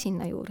teadmised ka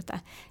sinna juurde,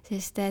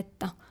 sest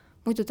et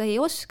muidu ta ei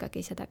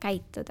oskagi seda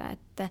käituda,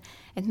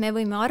 et me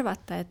võime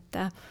arvata, et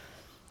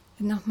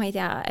ma ei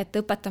tea, et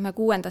õpetame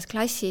 6.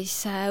 klassis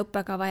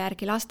õppekava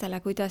järgi lastele,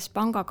 kuidas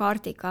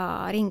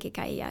pangakaardiga ringi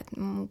käia, et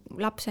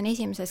laps on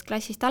 1.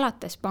 klassist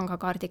alates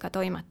pangakaardiga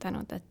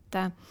toimetanud, et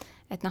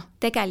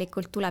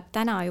tegelikult tuleb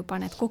täna juba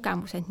need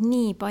kogemused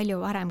nii palju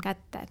varem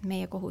kätte, et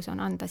meie kohus on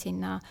anda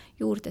sinna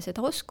juurde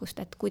seda oskust,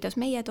 et kuidas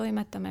meie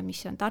toimetame,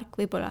 mis on tark,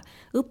 võib-olla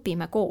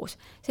õpime koos.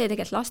 See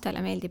tegelikult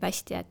lastele meeldib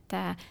hästi,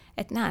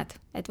 et näed,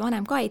 et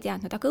vanem ka ei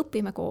teadnud, aga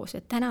õpime koos,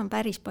 et täna on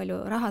päris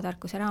palju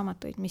rahatarkuse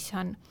raamatuid, mis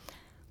on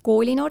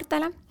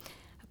koolinoortele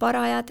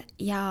parajad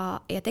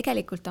ja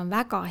tegelikult on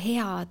väga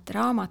head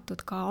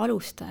raamatud ka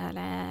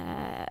alustajale,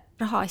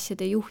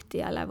 rahaasjade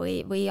juhtijale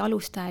või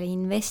alustajale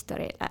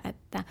investorile,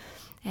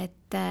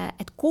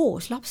 et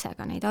koos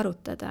lapsega neid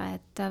arutada,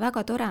 et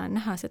väga tore on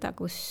näha seda,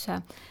 kus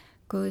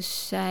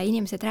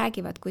inimesed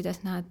räägivad,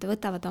 kuidas nad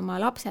võtavad oma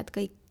lapsed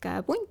kõik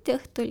punti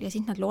õhtul ja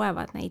siis nad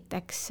loevad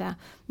näiteks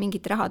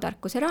mingit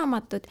rahatarkuse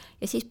raamatut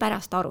ja siis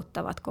pärast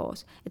arutavad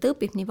koos. Et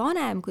õpib nii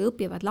vanem kui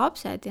õpivad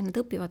lapsed ja nad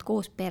õpivad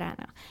koos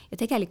perena. Ja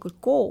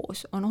tegelikult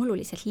koos on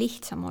oluliselt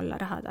lihtsam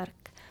olla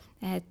rahatark.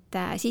 Et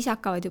siis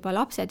hakkavad juba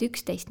lapsed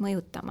 11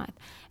 mõjutama,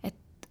 et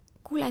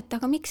kuule, et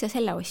aga miks sa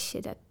selle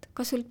ostsid, et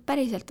kas sul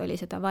päriselt oli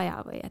seda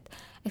vaja või et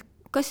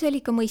kas see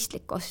oli ikka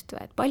mõistlik ostu,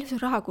 et palju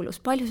sul raha kulus,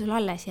 palju sul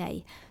alles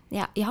jäi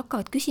ja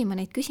hakkavad küsima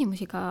neid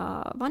küsimusi ka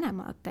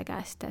vanemate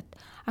käest, et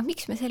aga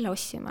miks me selle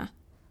ostsime?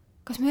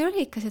 Kas meil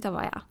oli ikka seda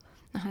vaja?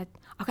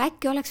 Aga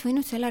äkki oleks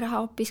võinud selle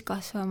raha hoopis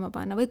kasvama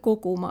panna või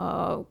koguma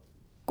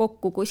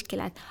kokku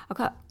kuskile, et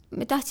aga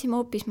me tahtsime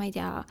hoopis, ma ei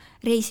tea,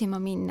 reisima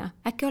minna,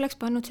 äkki oleks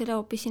pannud seda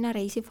hoopis sinna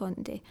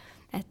reisifondi.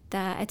 Et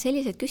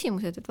sellised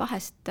küsimused, et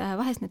vahest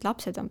need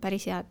lapsed on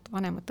päris head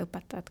vanemad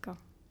õpetajad ka.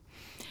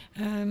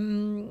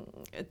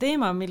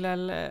 Teema,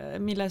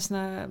 milles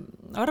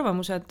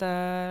arvamused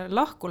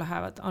lahku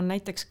lähevad, on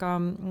näiteks ka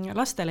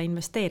lastele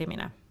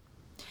investeerimine.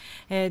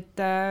 Et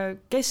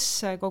kes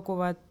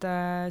koguvad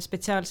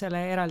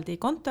spetsiaalsele eraldi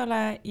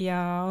kontole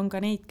ja on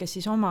ka neid, kes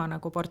siis oma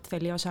nagu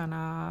portfelli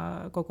osana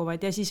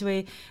koguvad ja siis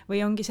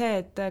või ongi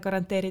see, et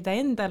garanteerida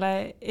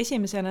endale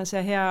esimesena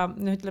see hea,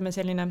 ütleme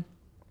selline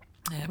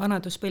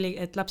vanaduspõli,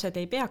 et lapsed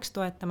ei peaks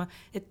toetama,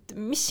 et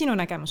mis sinu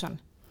nägemus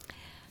on?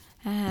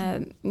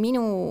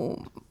 Minu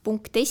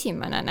punkt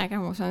esimene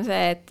nägemus on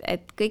see,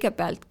 et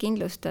kõigepealt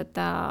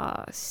kindlustada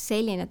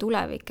selline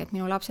tulevik, et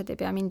minu lapsed ei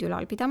pea mind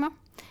ülal pidama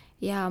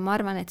ja ma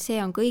arvan, et see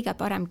on kõige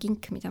parem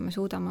kink, mida me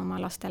suudame oma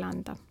lastele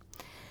anda.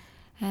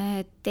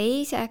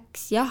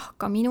 Teiseks, jah,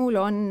 ka minul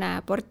on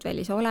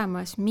portfellis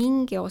olemas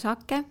mingi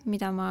osake,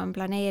 mida ma olen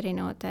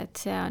planeerinud,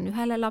 et see on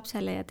ühele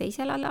lapsele ja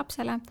teisele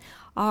lapsele,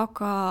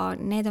 aga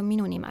need on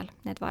minu nimel,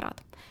 need varad.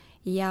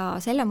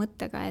 Ja selle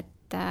mõttega,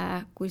 et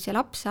kui see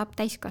laps saab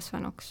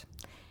täiskasvanuks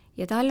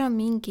ja tal on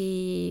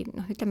mingi,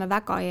 ütleme,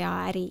 väga hea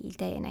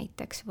äriidee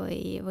näiteks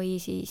või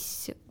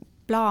siis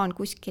plaan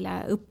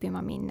kuskile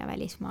õppima minna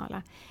välismaale,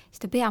 siis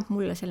ta peab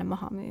mulle selle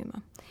maha müüma.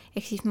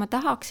 Ehk siis ma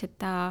tahaks, et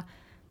ta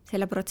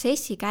selle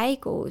protsessi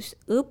käigus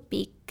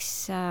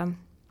õpiks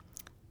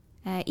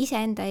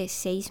iseenda ees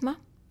seisma,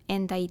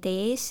 enda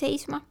idee ees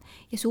seisma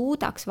ja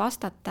suudaks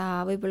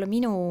vastata võib-olla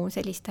minu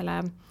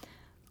sellistele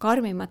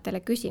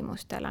karmimatele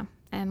küsimustele.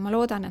 Ma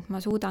loodan, et ma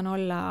suudan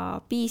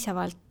olla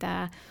piisavalt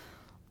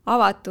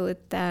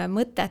avatud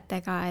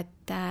mõtetega,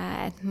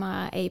 et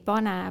ma ei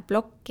pane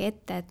plokki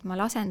ette, et ma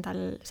lasen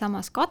tal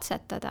samas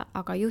katsetada,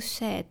 aga just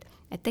see,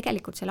 et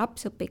tegelikult see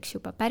laps õpiks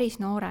juba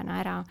päris noorena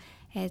ära,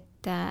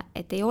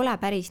 et ei ole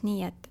päris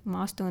nii, et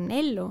ma astun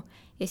ellu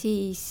ja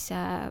siis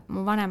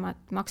mu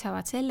vanemad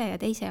maksavad selle ja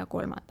teise ja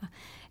kolmanda.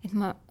 Et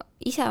ma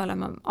ise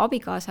oleme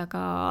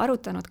abikaasaga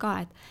arutanud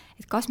ka,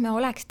 et kas me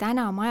oleks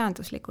täna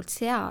majanduslikult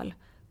seal,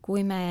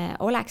 kui me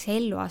oleks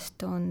ellu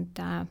astunud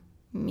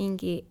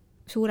mingi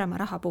suurema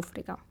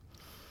rahapuhvriga.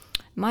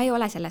 Ma ei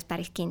ole selles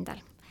päris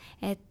kindel.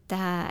 Et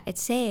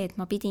see, et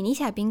ma pidin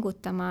ise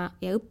pingutama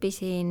ja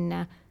õppisin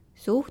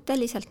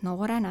suhteliselt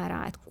noorena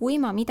ära, et kui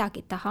ma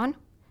midagi tahan,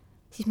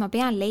 siis ma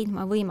pean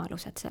leidma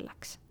võimalused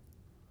selleks.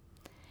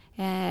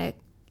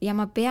 Ja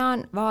ma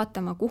pean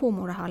vaatama, kuhu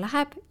mu raha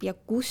läheb ja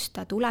kust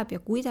ta tuleb ja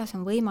kuidas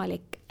on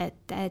võimalik,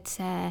 et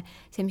see,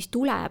 mis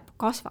tuleb,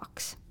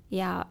 kasvaks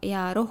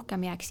ja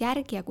rohkem jääks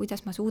järgi ja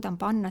kuidas ma suudan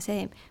panna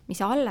see,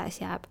 mis alles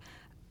jääb,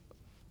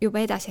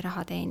 juba edasi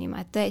raha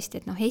teenima, et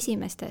tõesti, et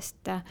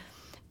esimestest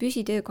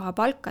püsitöökoha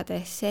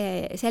palkades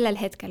sellel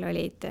hetkel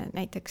olid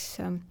näiteks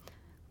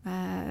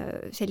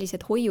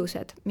sellised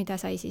hoiused, mida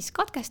sai siis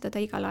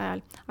katkestada igal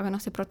ajal, aga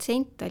see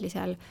protsent oli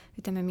seal,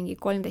 ütleme mingi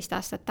 13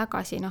 aastat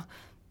tagasi,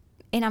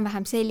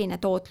 enam-vähem selline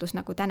tootlus,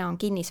 nagu täna on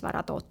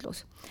kinnisvara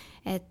tootlus.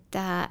 Et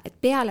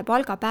peale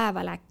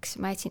palgapäeva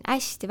ma jätsin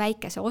hästi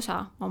väikese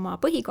osa oma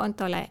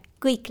põhikontole,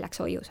 kõik läks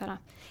hoiusele.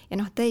 Ja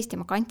tõesti,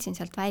 ma kandsin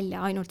sealt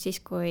välja ainult siis,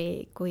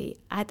 kui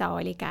häda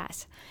oli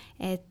käes.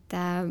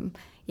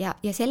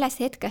 Ja sellest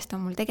hetkest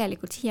on mul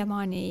tegelikult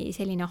siiamaani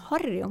selline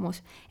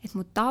harjumus, et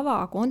mu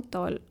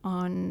tavakontol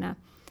on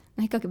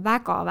ikkagi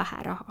väga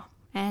vähe raha.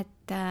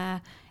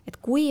 Et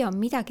kui on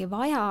midagi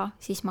vaja,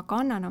 siis ma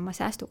kannan oma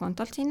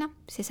säästukontolt sinna.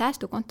 See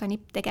säästukonto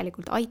nipp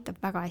tegelikult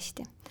aitab väga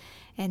hästi.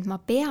 Et ma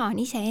pean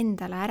ise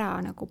endale ära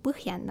nagu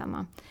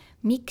põhjendama,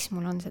 miks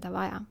mul on seda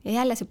vaja. Ja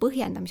jälle see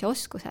põhjendamise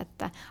oskus,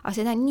 aga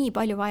seda on nii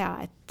palju vaja,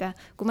 et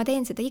kui ma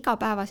teen seda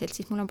igapäevaselt,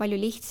 siis mul on palju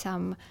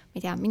lihtsam,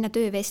 minna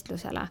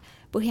töövestlusele,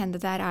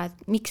 põhjendada ära,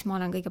 et miks ma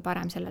olen kõige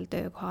parem sellel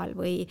töökohal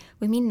või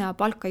minna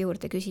palka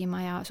juurde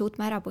küsima ja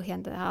suutma ära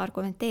põhjendada,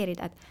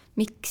 argumenteerida, et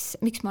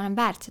miks ma olen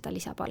väärt seda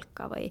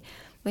lisapalka või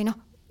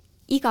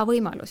iga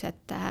võimalus,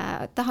 et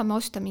tahame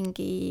osta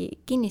mingi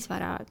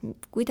kinnisvara,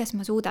 kuidas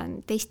ma suudan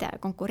teiste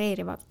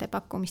konkureerivate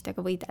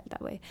pakkumistega võidelda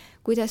või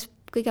kuidas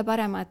kõige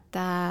paremat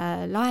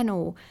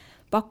laenu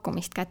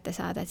pakkumist kätte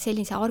saada, et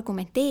sellise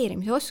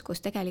argumenteerimise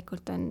oskus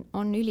tegelikult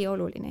on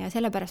ülioluline ja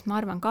sellepärast ma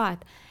arvan ka,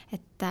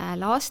 et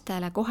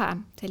lastele kohe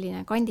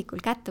selline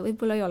kandikul kätte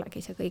võib-olla ei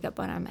olegi see kõige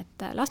parem,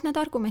 et las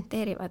nad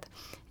argumenteerivad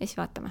ja siis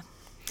vaatame.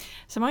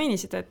 Sa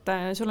mainisid, et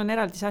sul on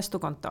eraldi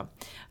säästukonto.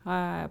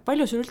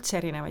 Palju sul üldse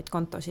erinevaid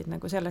kontosid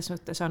nagu selles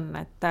mõttes on,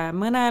 et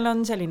mõnel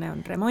on selline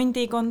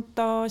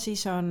remondikonto,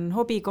 siis on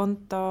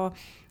hobikonto,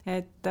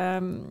 et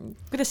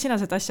kuidas sina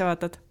seda asja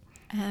vaatad?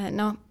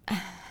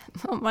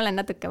 ma olen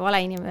natuke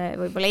vale inimene,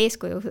 võib-olla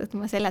eeskuju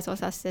võtma selles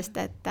osas, sest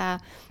et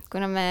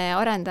kuna me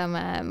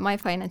arendame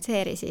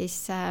MyFinanceeri,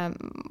 siis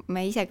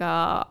me ise ka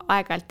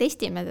aeg-ajalt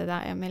testime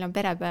teda ja meil on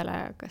pere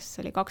peale, kas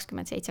oli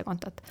 27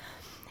 kontot.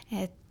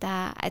 Et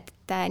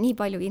nii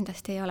palju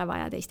kindlasti ei ole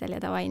vaja teistel ja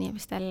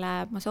tavainimestel.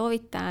 Ma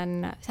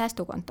soovitan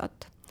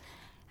säästukontot.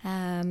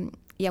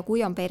 Ja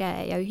kui on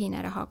pere ja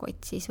ühine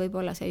rahakott, siis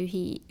võib-olla see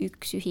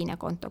üks ühine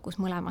konto, kus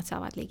mõlemad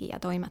saavad ligi ja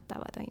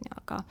toimetavad,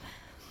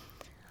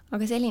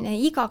 aga selline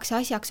igaks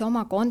asjaks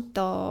oma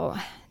konto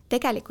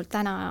tegelikult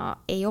täna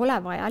ei ole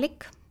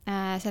vajalik,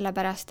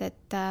 sellepärast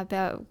et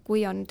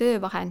kui on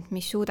töövahend,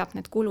 mis suudab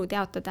need kulud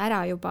jaotada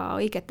ära juba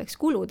õigeteks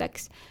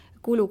kuludeks,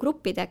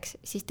 kulugruppideks,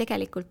 siis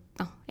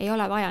tegelikult ei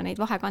ole vaja neid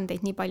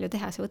vahekandeid nii palju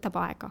teha, see võtab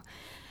aega.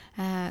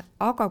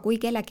 Aga kui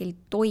kellelgi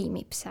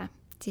toimib see,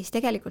 siis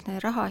tegelikult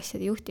need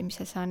rahaasjade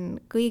juhtimises on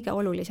kõige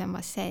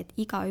olulisemas see, et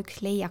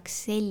igaüks leiaks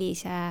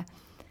sellise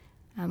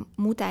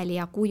mudeli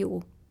ja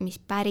kuju, mis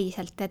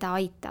päriselt teda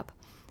aitab.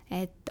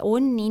 Et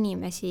on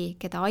inimesi,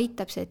 keda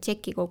aitab see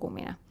tšeki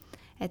kogumine.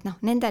 Et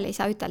nendel ei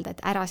saa ütelda,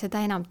 et ära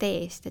seda enam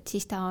tee, et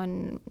siis ta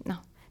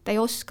ei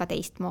oska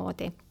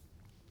teistmoodi.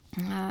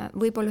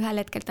 Võib-olla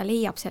ühel hetkel ta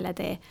leiab selle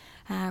tee,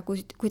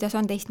 kuidas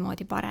on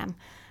teistmoodi parem.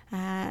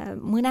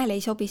 Mõnele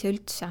ei sobi see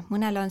üldse,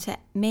 mõnele on see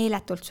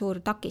meeletult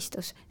suur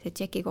takistus, see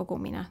tšeki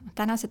kogumine.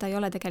 Täna seda ei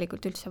ole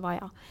tegelikult üldse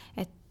vaja,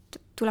 et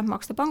tuleb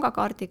maksta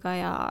pangakaardiga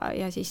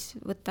ja siis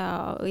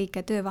võtta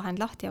õige töövahend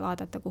lahti ja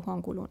vaadata, kuhu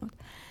on kulunud.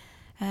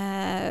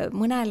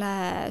 Mõnele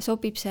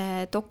sobib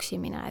see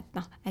toksimine,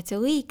 et see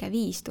õige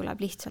viis tuleb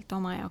lihtsalt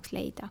oma jaoks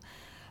leida.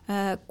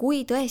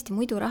 Kui tõesti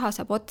muidu raha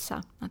saab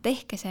otsa,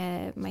 tehke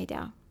see, ma ei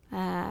tea,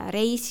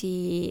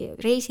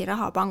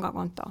 reisiraha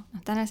pangakonto.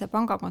 Täna see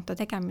pangakonto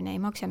tegemine ei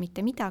maksa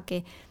mitte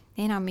midagi.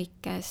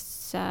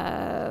 Enamikes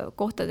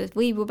kohtades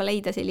võib juba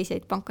leida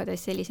selliseid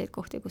pankades selliseid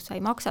kohti, kus sa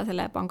ei maksa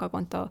selle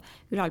pangakonto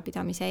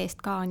ülalpidamise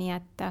eest ka, nii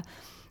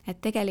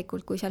et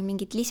tegelikult kui seal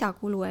mingit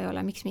lisakulu ei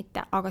ole, miks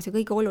mitte, aga see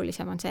kõige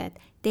olulisem on see, et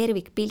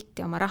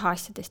tervikpilti oma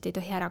rahaasjadest ei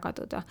tohi ära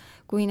kaduda.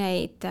 Kui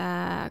neid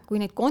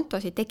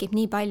kontosid tekib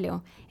nii palju,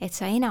 et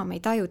sa enam ei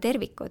taju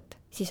tervikut,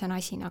 siis on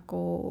asi nagu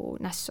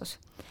nässus.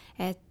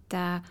 Et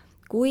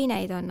kui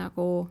neid on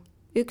nagu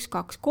 1,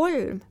 2,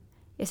 3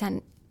 ja sa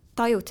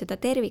tajud seda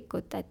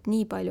tervikut, et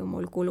nii palju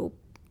mul kulub,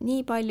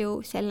 nii palju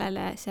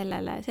sellele,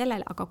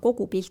 aga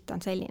kogu pilt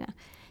on selline,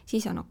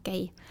 siis on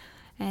okei.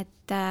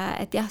 Et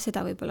jah,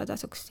 seda võib-olla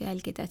tasuks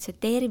jälgida, et see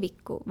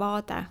terviku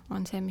vaade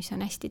on see, mis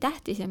on hästi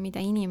tähtis ja mida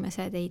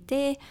inimesed ei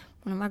tee.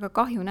 Mul on väga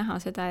kahju näha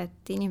seda,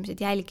 et inimesed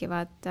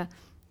jälgivad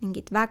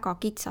mingit väga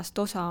kitsast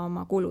osa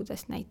oma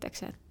kuludest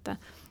näiteks, et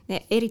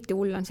eriti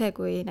hull on see,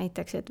 kui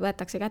näiteks, et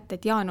võetakse kätte,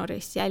 et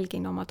jaanuaris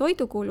jälgin oma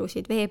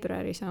toidukulusid,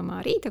 veebruaris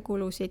oma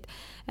riidekulusid,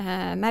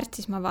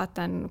 märtsis ma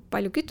vaatan,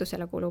 palju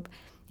kütusele kulub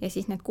ja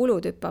siis need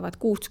kulud hüppavad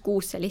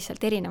kuusse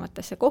lihtsalt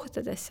erinevatesse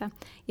kohtadesse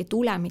ja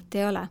tulemit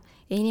ei ole.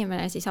 Ja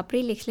inimene siis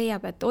aprilliks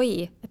leiab, et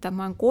et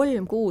ma olen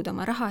 3 kuud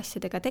oma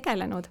rahaasjadega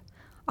tegelenud,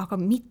 aga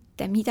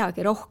mitte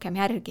midagi rohkem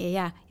järgi ei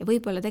jää ja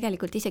võib-olla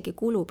tegelikult isegi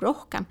kulub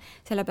rohkem,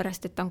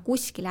 sellepärast, et ta on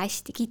kuskile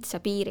hästi kitsa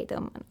piiri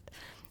tõmmanud.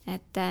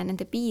 Et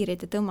nende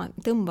piiride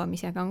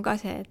tõmbamisega on ka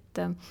see,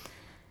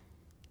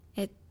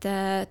 et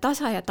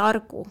tasa ja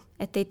targu,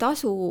 et ei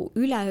tasu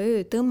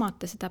üleöö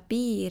tõmmata seda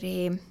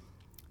piiri,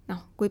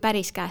 kui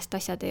päris käest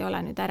asjad ei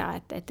ole nüüd ära,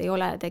 et ei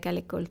ole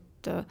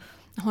tegelikult,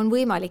 on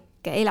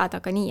võimalik elada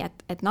ka nii,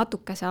 et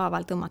natuke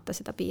saaval tõmmata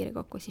seda piiri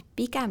kokku, siis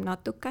pigem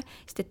natuke,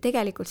 sest et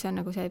tegelikult see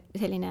on nagu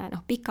selline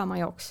pikama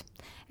jooks,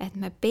 et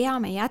me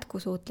peame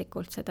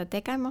jätkusuutlikult seda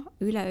tegema,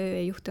 üleöö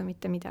ei juhtu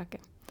mitte midagi.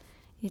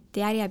 Et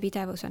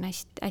järjepidevus on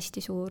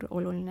hästi suur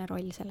oluline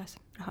roll selles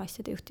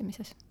rahaasjade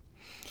juhtimises.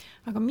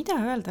 Aga mida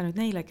öelda nüüd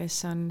neile, kes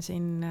on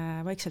siin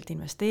vaikselt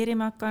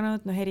investeerima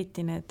hakanud,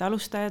 eriti need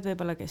alustajad,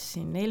 võib-olla kes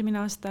siin eelmine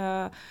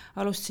aasta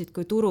alustasid,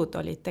 kui turud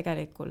olid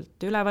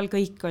tegelikult üleval,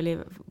 kõik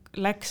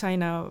läks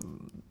aina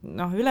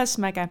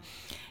ülesmäge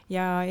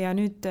ja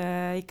nüüd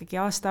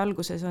ikkagi aasta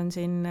alguses on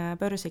siin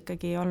börs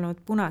ikkagi olnud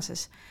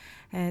punases.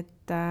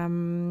 Et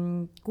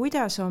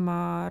kuidas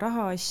oma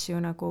rahaasju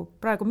nagu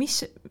praegu,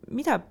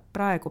 mida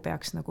praegu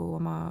peaks nagu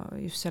oma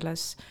just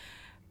selles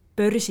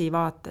börsi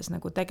vaates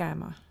nagu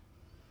tegema?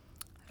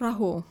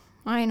 Rahu,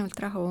 ainult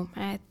rahu,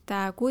 et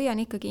kui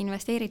on ikkagi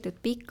investeeritud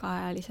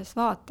pikaajalises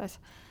vaates,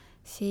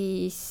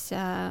 siis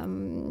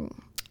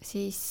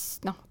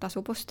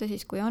tasub osta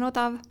siis, kui on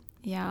odav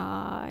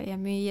ja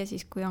müüa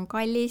siis, kui on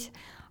kallis,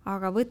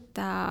 aga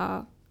võtta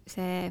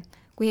see,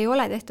 kui ei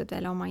ole tehtud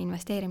veel oma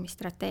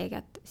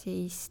investeerimisstrateegiat,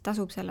 siis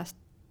tasub sellest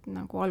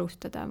nagu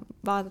alustada,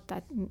 vaadata,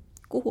 et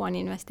kuhu on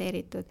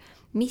investeeritud,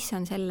 mis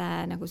on selle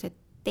nagu see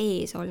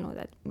tees olnud,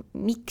 et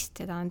miks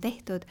seda on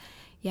tehtud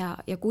ja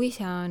kui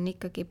see on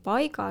ikkagi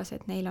paigas,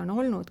 et neil on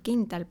olnud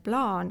kindel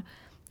plaan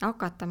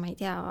hakata, ma ei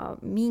tea,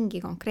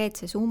 mingi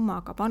konkreetse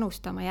summaga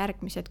panustama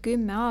järgmised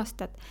 10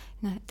 aastat,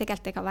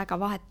 tegelikult ega väga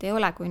vahet ei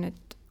ole, kui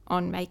nüüd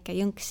on väike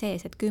jõnk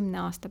sees, et 10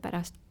 aasta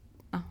pärast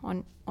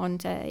on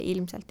see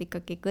ilmselt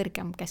ikkagi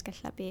kõrgem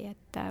keskeltläbi,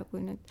 et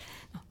kui nüüd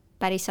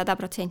päris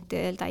 100%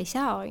 öelda ei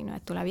saa,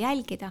 et tuleb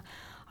jälgida,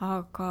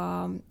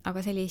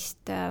 aga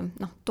sellist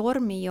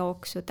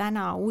tormijooksu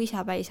täna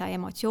uisapäisa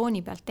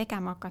emotsiooni pealt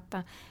tegema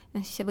hakata,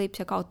 siis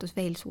see kaotus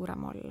veel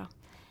suurem olla.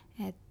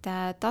 Et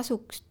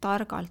tasuks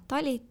targalt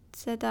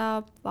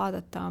talitseda,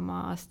 vaadata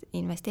oma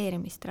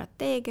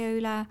investeerimisstrateegia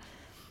üle,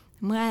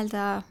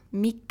 mõelda,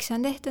 miks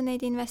on tehtud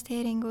neid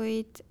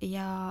investeeringuid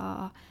ja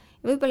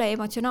võib-olla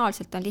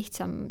emotsionaalselt on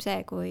lihtsam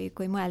see,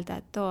 kui mõelda,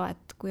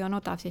 et kui on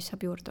odav, siis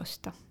saab juurde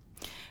osta.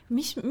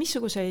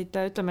 Missuguseid,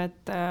 ütleme,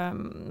 et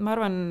ma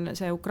arvan,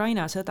 see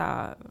Ukraina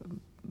sõda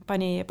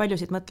pani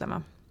paljusid mõtlema.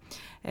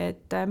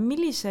 Et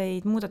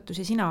milliseid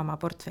muudatusi sina oma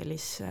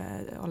portfellis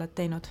oled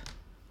teinud?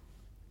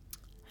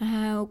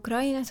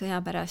 Ukraina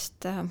sõja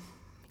pärast,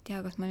 ei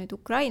tea, kas ma nüüd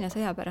Ukraina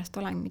sõja pärast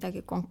olen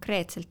midagi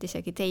konkreetselt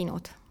isegi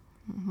teinud.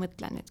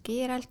 Mõtlen nüüd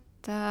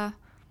kiirelt.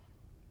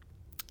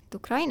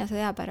 Ukraina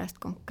sõja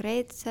pärast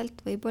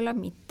konkreetselt võib-olla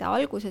mitte.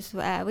 Alguses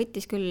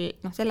võttis küll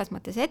selles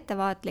mõttes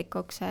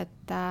ettevaatlikuks,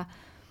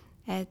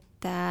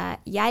 et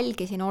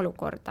jälgisin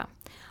olukorda.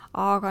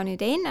 Aga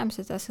nüüd ennem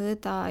seda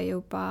sõda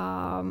juba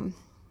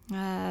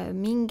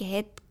mingi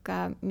hetk,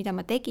 mida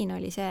ma tegin,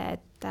 oli see,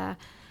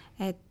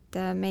 et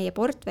meie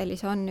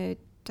portfellis on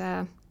nüüd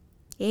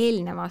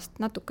eelnevast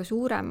natuke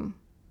suurem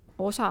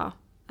osa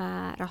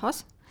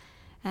rahas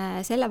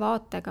selle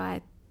vaatega,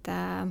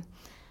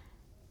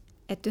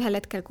 et ühel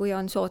hetkel, kui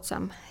on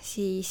soodsam,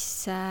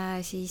 siis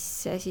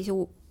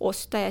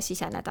osta ja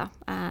siseneda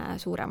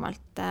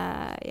suuremalt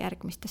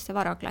järgmistesse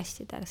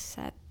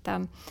varaklassidesse.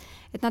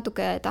 Et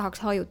natuke tahaks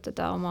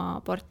hajutada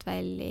oma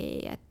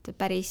portfelli, et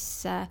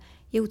päris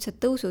jõudsad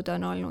tõusud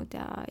on olnud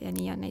ja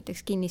nii on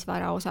näiteks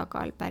kinnisvara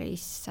osakaal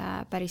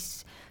päris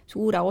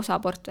suure osa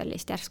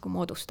portfellist järsku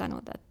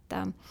moodustanud,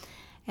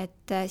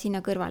 et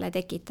sinna kõrvale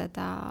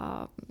tekitada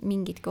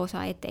mingitki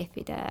osa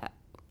ETF-ide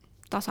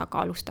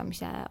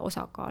tasakaalustamise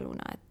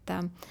osakaaluna,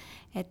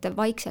 et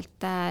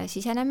vaikselt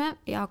siseneme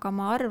ja aga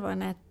ma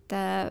arvan,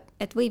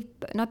 et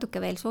võib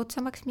natuke veel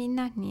soodsamaks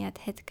minna, nii et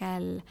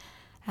hetkel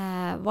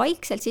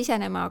vaikselt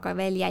sisenema, aga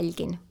veel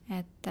jälgin,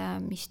 et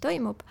mis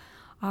toimub,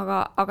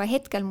 aga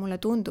hetkel mulle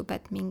tundub,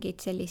 et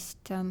mingit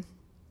sellist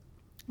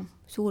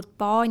suurt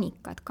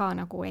paanikat ka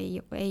nagu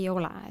ei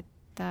ole,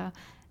 et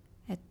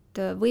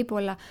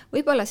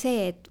võib-olla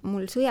see, et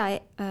mul sõja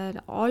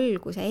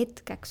alguse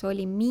hetkeks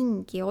oli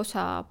mingi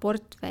osa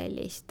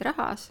portfellist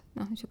rahas,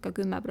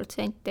 niisugune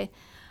 10%,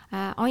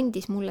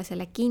 andis mulle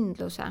selle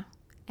kindluse,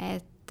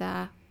 et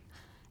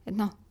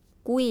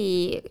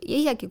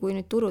isegi kui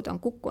nüüd turud on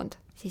kukkunud,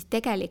 siis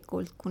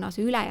tegelikult, kuna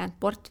see ülejäänud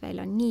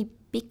portfell on nii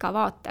pika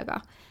vaatega,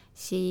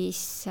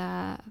 siis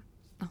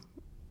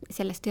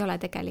sellest ei ole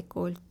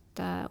tegelikult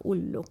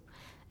hullu.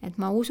 Et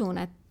ma usun,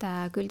 et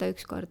küll ta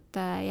ükskord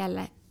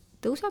jälle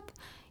tõusab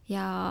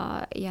ja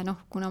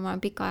kuna ma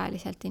olen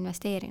pikaajaliselt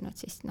investeerinud,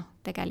 siis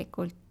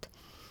tegelikult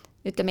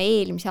ütleme,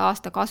 eelmise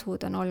aasta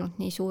kasvud on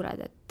olnud nii suured,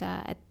 et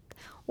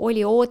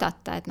oli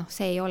oodata, et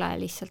see ei ole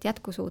lihtsalt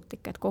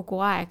jätkusuutlik, et kogu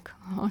aeg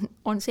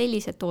on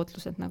sellised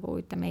tootlused nagu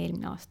ütleme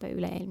eelmine aasta ja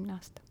üle-eelmine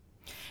aasta.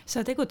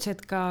 Sa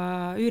tegutsed ka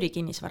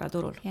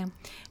üürikinnisvaraturul. Ja.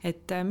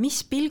 Et mis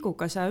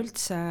pilguga sa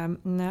üldse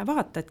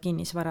vaatad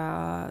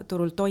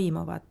kinnisvaraturul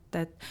toimuvat?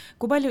 Et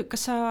kui palju,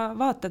 kas sa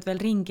vaatad veel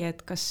ringi,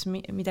 et kas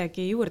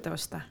midagi juurde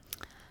osta?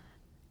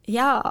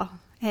 Jaa,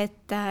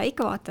 et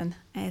ikka vaatan,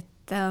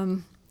 et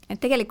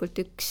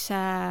tegelikult üks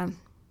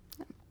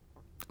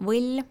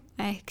võll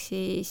ehk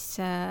siis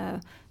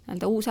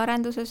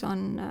uusarenduses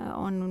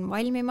on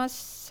valmimas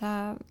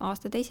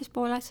aasta teises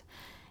pooles.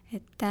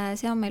 Et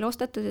see on meil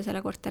ostetud ja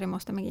selle korteri me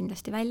ostame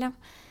kindlasti välja.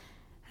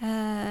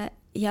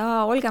 Ja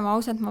olgem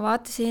ausad, ma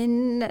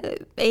vaatasin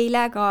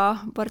eile ka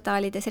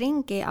portaalides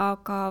ringi,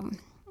 aga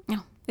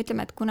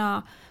ütleme, et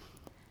kuna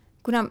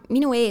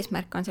minu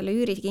eesmärk on selle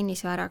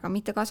üürikinnisvaraga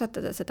mitte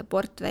kasvatada seda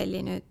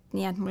portfelli nüüd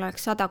nii, et mul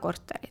oleks 100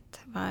 korterit,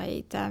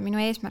 vaid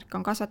minu eesmärk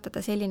on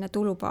kasvatada selline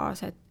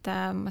tulubaas, et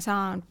ma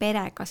saan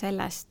perega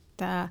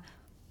sellest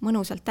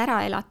mõnusalt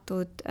ära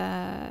elatud,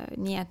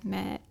 nii et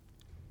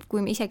kui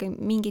me isegi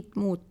mingit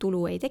muud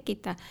tulu ei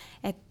tekita,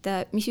 et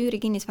mis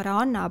üürikinnisvara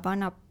annab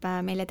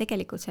meile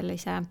tegelikult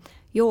sellise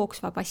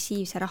jooksva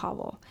passiivse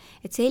rahavoo.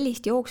 Et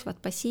sellist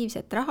jooksvat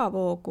passiivset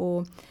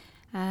rahavoogu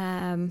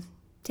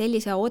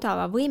sellise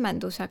odava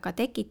võimendusega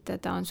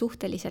tekitada on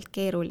suhteliselt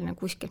keeruline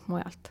kuskilt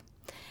mujalt.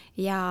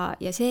 Ja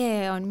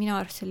see on minu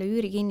arust selle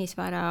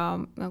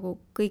üürikinnisvara nagu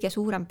kõige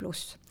suurem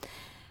pluss.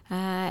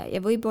 Ja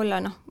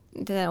võib-olla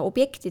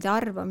objektide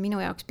arv on minu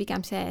jaoks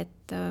pigem see,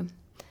 et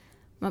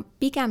ma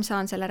pigem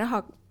saan selle raha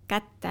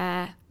kätte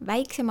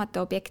väiksemate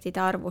objektide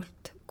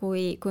arvult,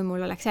 kui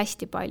mul oleks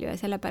hästi palju ja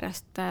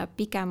sellepärast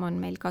pigem on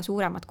meil ka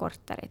suuremad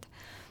korterid.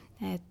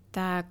 Et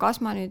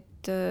kas me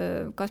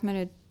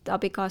nüüd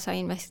abikaasa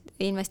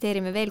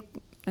investeerime veel,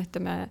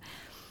 ütleme,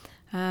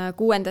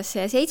 6.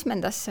 ja 7.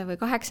 või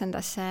 8.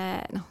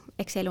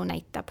 eks elu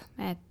näitab.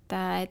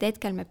 Et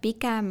hetkel me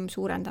pigem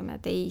suurendame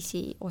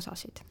teisi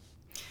osasid.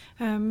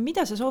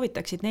 Mida sa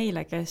soovitaksid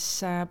neile,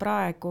 kes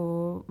praegu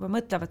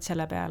mõtlevad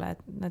selle peale,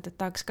 et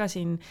tahaks ka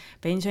siin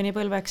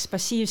pensionipõlveks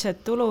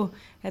passiivset tulu,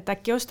 et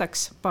äkki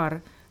ostaks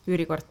paar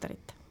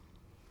üürikorterit?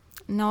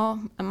 No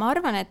ma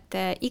arvan, et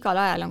igal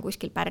ajal on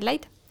kuskil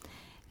pärleid.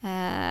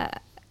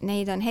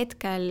 Neid on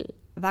hetkel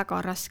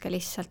väga raske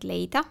lihtsalt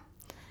leida,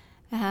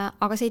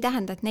 aga see ei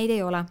tähenda, et neid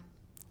ei ole.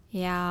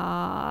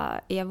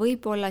 Ja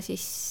võib-olla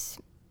siis,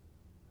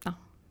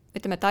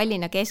 ütleme,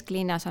 Tallinna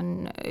kesklinnas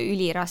on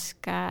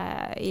üliraske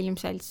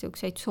ilmselt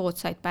selliseid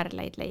soodsaid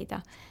pärleid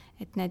leida,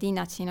 et need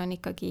hinnad siin on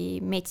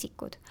ikkagi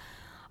metsikud.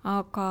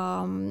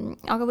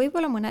 Aga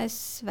võib-olla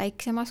mõnes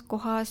väiksemas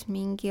kohas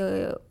mingi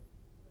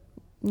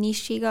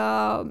nišiga,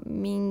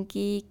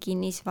 mingi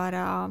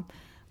kinnisvara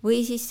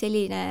või siis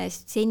selline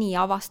seni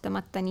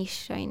avastamata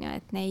nišš,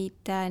 et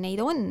neid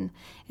on,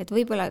 et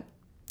võib-olla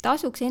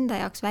tasuks enda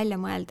jaoks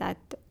välja mõelda,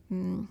 et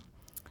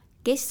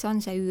kes on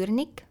see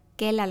üürnik,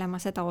 kellele ma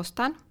seda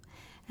ostan,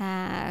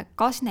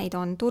 kas neid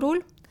on turul,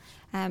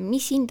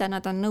 mis hinda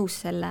nad on nõus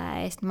selle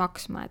eest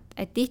maksma,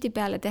 et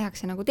tihtipeale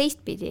tehakse nagu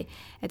teistpidi,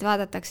 et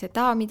vaadatakse, et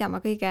mida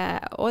ma kõige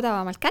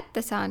odavamalt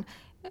kätte saan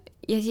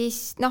ja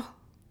siis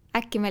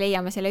äkki me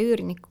leiame selle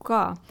üürniku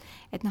ka.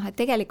 Et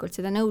tegelikult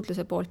seda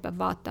nõudluse poolt peab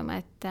vaatama,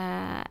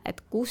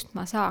 et kust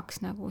ma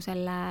saaks nagu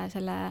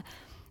selle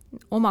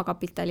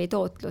omakapitali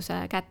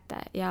tootluse kätte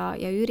ja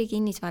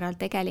üürikinnisvaral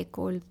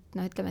tegelikult,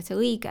 ütleme, et see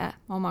õige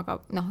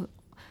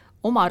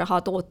oma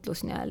raha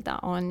tootlus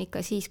on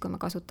ikka siis, kui me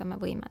kasutame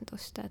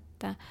võimendust,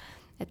 et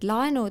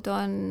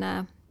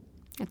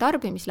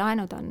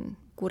tarbimislaenud on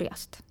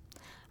kurjast.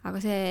 Aga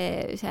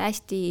see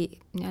hästi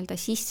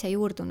sisse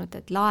juurdunud,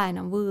 et laen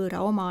on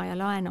võõra oma ja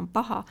laen on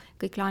paha,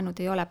 kõik laenud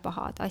ei ole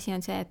pahad. Asi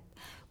on see, et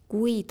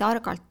kui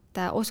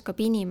targalt oskab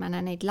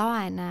inimene neid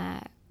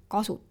laene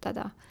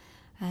kasutada.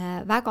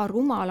 Väga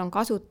rumal on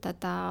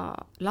kasutada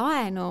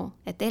laenu,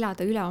 et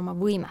elada üle oma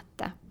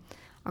võimete.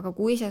 Aga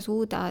kui sa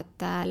suudad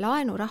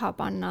laenuraha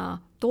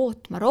panna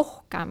tootma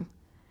rohkem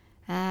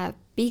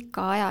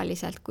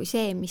pikaajaliselt kui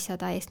see, mis sa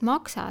ta eest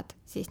maksad,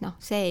 siis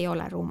see ei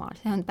ole rumal,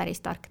 see on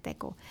päris tark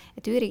tegu.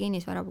 Et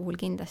üürikinnisvara puhul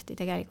kindlasti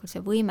tegelikult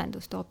see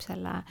võimendus toob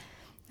selle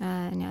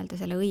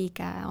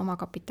õige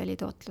omakapitali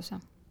tootluse.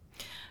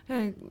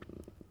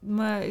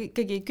 Ma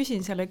ikkagi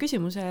küsin selle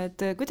küsimuse, et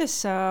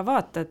kuidas sa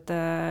vaatad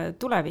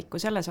tulevikku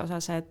selles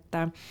osas,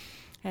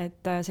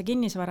 et see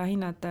kinnisvara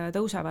hinnad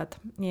tõusevad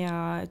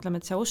ja ütleme,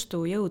 et see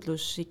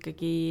ostujõudlus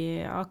ikkagi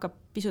hakkab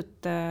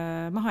pisut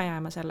maha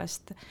jääma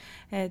sellest.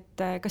 Et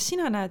kas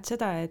sina näed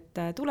seda, et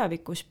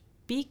tulevikus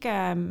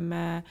pigem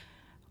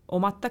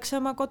omatakse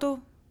oma kodu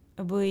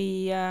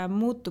või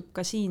muutub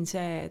ka siin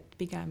see, et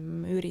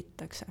pigem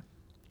üüritakse?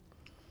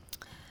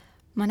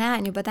 Ma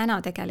näen juba täna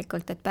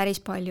tegelikult, et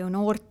päris palju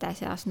noorte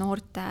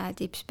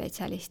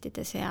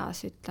tippspetsialistide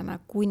seas, ütleme,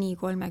 kuni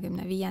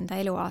 35.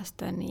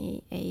 eluaastani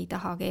ei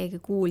taha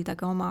keegi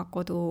kuuldagi oma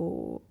kodu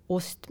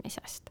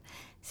ostmisest,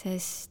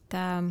 sest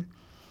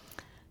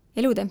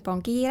elutempo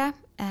on kiire,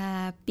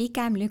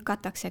 pigem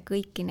lükatakse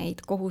kõiki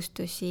neid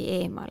kohustusi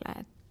eemale,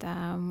 et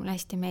mulle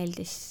hästi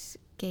meeldis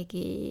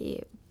keegi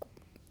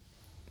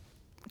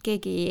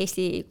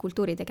Eesti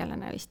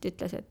kultuuritegelane vist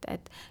ütles,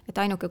 et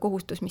ainuke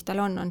kohustus, mis tal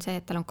on see,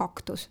 et tal on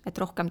kaktus, et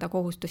rohkem ta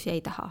kohustusi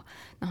ei taha.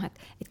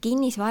 Et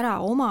kinnisvara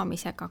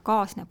omamisega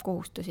kaasneb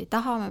kohustusi,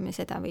 tahame me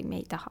seda või me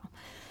ei taha.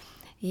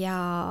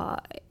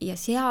 Ja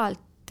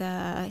sealt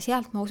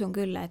ma usun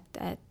küll,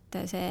 et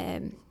see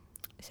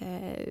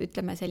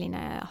ütleme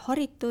selline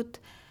haritud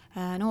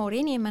noor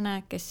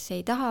inimene, kes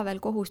ei taha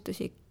veel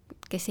kohustusi,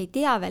 kes ei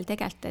tea veel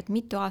tegelikult, et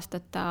mitu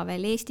aastat ta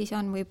veel Eestis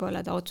on,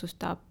 võib-olla ta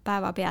otsustab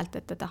päeva pealt,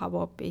 et ta tahab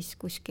hoopis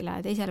kuskile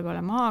teisele poole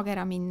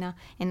maakera minna,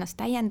 ennast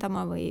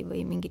täiendama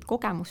või mingit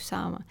kogemust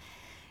saama.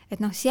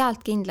 Et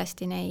sealt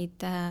kindlasti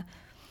neid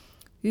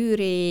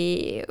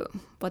üüri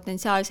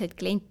potentsiaalseid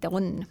kliente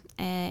on.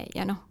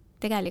 Ja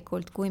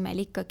tegelikult, kui meil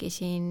ikkagi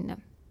siin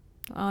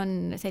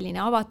on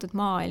selline avatud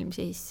maailm,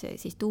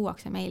 siis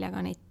tuuakse meile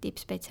ka neid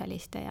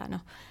tippspetsialiste ja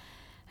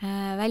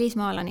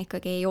välismaalane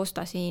ikkagi ei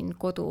osta siin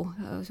kodu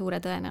suure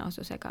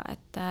tõenäosusega,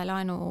 et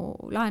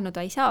laenu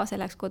ta ei saa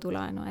selleks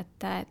kodulaenu,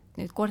 et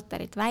nüüd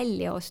korterit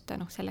välja osta,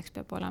 selleks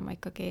peab olema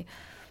ikkagi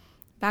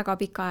väga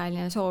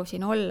pikaajaline soov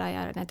siin olla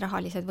ja need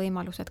rahalised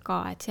võimalused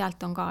ka, et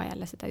sealt on ka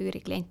jälle seda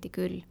üüriklienti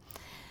küll.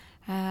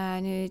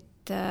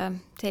 Nüüd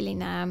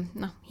selline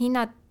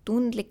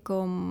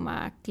hinnatundlikum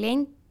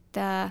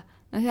klient,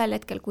 ühel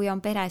hetkel, kui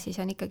on pere,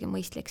 siis on ikkagi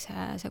mõistlik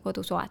see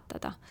kodu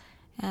soetada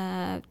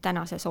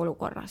tänases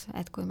olukorras,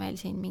 et kui meil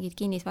siin mingid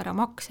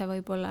kinnisvaramakse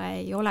võib-olla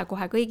ei ole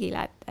kohe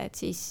kõigile, et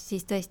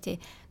siis tõesti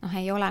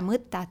ei ole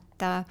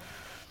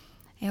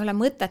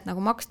mõtet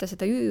nagu maksta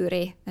seda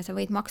üüri, sa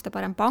võid maksta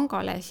parem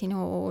pangale,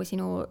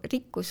 sinu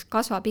rikkus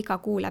kasvab iga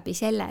kuu läbi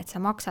selle, et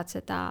sa maksad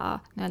seda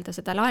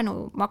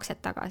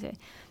laenumakset tagasi.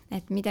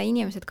 et mida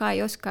inimesed ka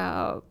ei oska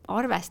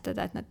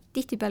arvestada, et nad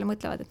tihtipeale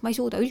mõtlevad, et ma ei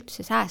suuda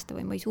üldse säästa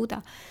või ma ei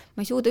suuda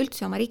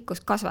üldse oma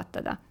rikkust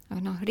kasvatada.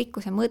 Aga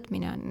rikkuse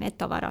mõõtmine on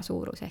netovara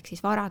suurus ehk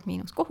siis varad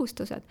miinus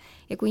kohustused.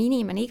 Ja kui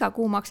inimene iga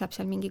kuu maksab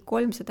seal mingi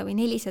 300 või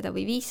 400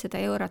 või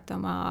 500 eurot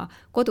oma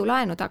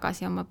kodulaenu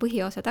tagasi, oma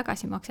põhiosa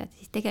tagasimakset,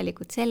 siis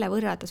tegelikult selle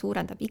võrra ta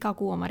suurendab iga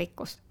kuu oma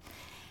rikkust.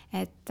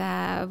 Et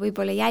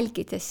võib-olla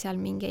jälgides seal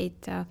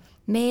mingeid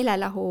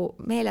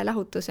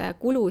meelelahutuse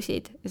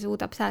kulusid ja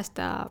suudab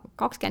säästa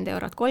 20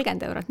 eurot,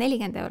 30 eurot,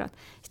 40 eurot,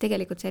 siis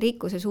tegelikult see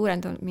rikkuse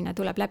suurendamine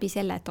tuleb läbi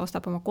selle, et ta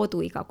ostab oma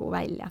kodu iga kuu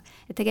välja.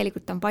 Et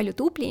tegelikult ta on palju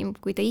tublim,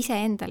 kui ta ise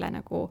endale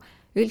nagu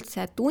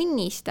üldse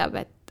tunnistab,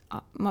 et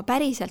ma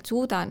päriselt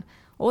suudan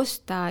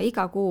osta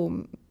iga kuu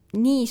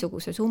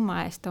niisuguse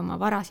summa eest oma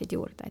varasid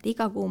juurde, et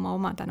iga kuu ma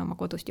omandan oma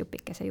kodust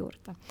jupikese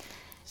juurde.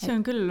 See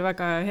on küll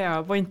väga hea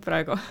point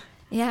praegu.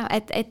 Ja,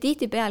 et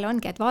tihtipeale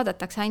ongi, et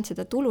vaadatakse ainult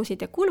seda tulusid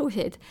ja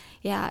kulusid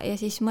ja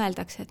siis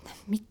mõeldakse, et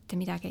mitte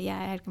midagi ei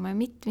jää järgi, ma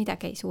mitte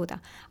midagi ei suuda.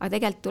 Aga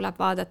tegelikult tuleb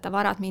vaadata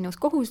varad miinus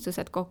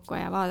kohustused kokku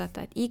ja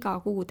vaadata, et iga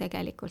kuu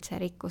tegelikult see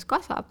rikkus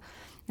kasvab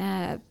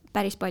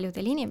päris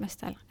paljudel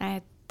inimestel,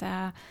 et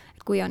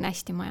kui on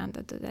hästi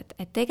majandatud,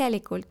 et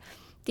tegelikult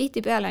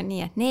tihtipeale on nii,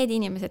 et need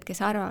inimesed, kes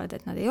arvavad,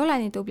 et nad ei ole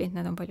nii tublid,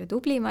 nad on palju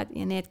tublimad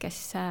ja need, kes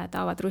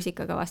taavad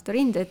rusikaga vastu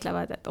rinda,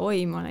 ütlevad, et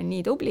oi, ma olen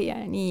nii tubli ja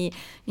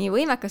nii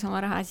võimekas oma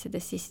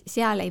rahaasjades, siis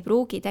seal ei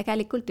pruugi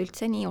tegelikult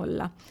üldse nii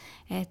olla.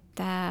 Et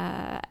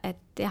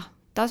jah,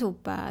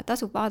 tasub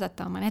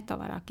vaadata oma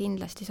netovara,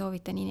 kindlasti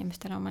soovitan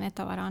inimestele oma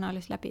netovara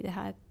analüüs läbi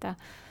teha,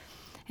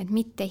 et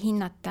mitte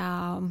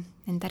hinnata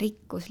enda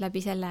rikkus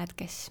läbi selle, et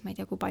kes, ma ei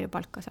tea, kui palju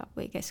palka saab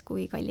või kes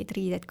kui kallid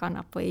riided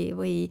kannab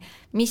või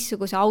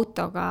missuguse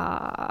autoga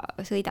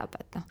sõidab.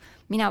 Et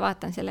mina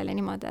vaatan sellele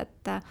niimoodi,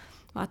 et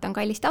vaatan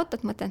kallist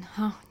autot, mõtlen,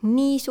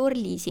 nii suur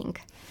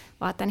liising.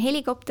 Vaatan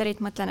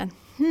helikopterit, mõtlen, et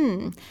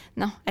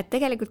et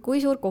tegelikult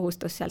kui suur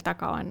kohustus seal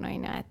taga on,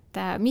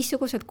 et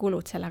missugused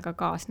kulud sellega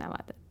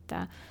kaasnevad.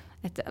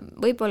 Et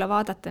võib-olla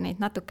vaadata neid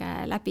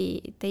natuke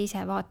läbi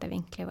teise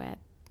vaatevinkli või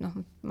et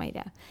ma ei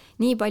tea,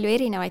 nii palju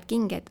erinevaid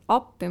kinge, et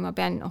appi ma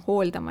pean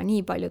hooldama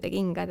nii paljude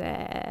kingade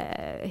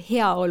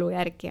heaolu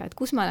järgi, et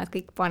kus ma nad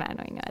kõik panen,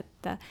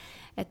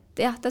 et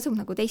jah, tasub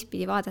nagu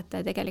teistpidi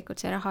vaadata ja tegelikult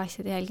see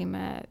rahaasjade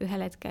jälgime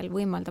ühel hetkel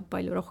võimaldab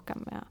palju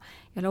rohkem ja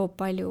loob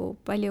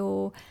palju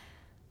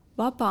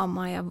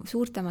vabama ja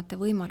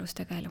suurtemate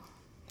võimalustega elu.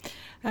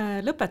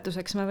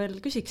 Lõpetuseks ma veel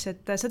küsiks,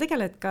 et sa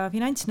tegeled ka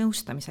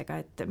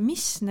finantsnõustamisega, et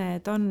mis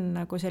need on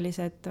nagu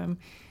sellised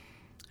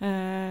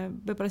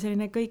võib-olla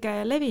selline kõige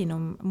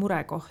levinum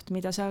murekoht,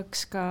 mida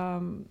saaks ka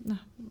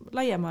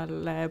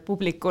laiemale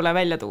publikule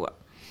välja tuua?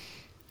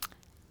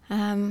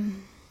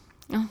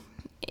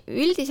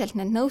 Üldiselt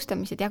need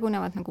nõustamised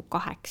jagunevad nagu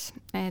kaheks,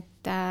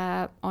 et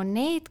on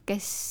need,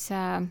 kes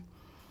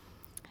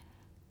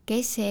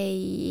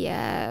ei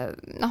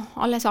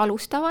alles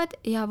alustavad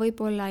ja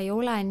võib-olla ei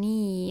ole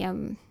nii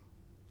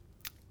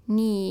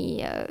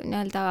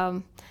nii-öelda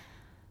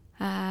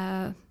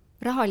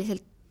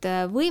rahaliselt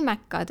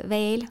võimekad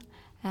veel,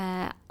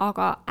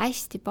 aga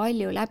hästi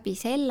palju läbi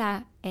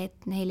selle,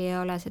 et neil ei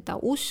ole seda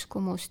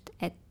uskumust,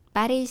 et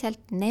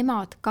päriselt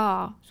nemad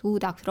ka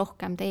suudaks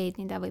rohkem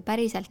teenida või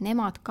päriselt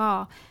nemad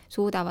ka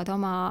suudavad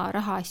oma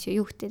rahaasju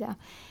juhtida.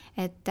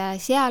 Et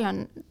seal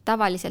on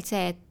tavaliselt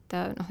see, et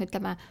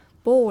ütleme,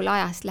 pool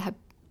ajast läheb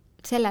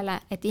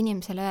sellele, et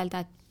inimesele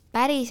öelda, et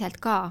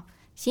päriselt ka,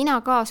 sina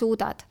ka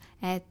suudad,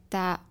 et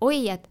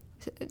oi, et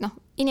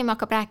inimene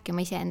hakkab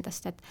rääkima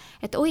iseendast,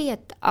 et oi,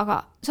 et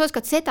aga sa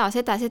oskad seda,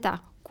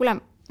 kuule,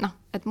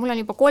 et mul on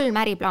juba 3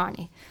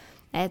 äriplaani,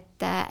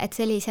 et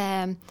sellise,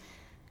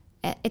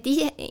 et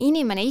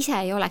inimene ise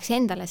ei oleks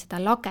endale seda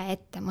lage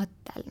ette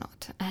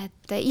mõtelnud,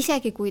 et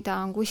isegi kui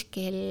ta on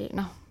kuskil,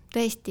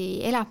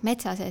 tõesti elab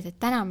metsa sees, et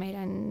täna meil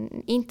on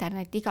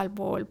internet igal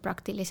pool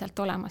praktiliselt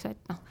olemas,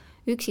 et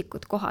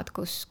üksikud kohad,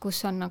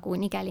 kus on nagu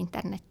nigel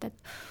internet,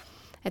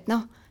 et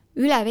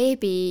üle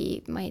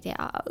veebi, ma ei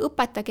tea,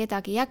 õpeta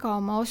kedagi, jaga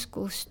oma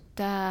oskust,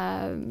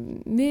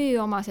 müü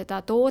oma seda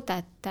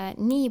toodet,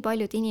 nii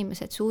paljud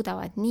inimesed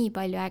suudavad nii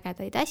palju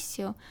ägedaid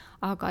asju,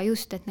 aga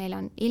just, et neil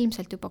on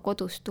ilmselt juba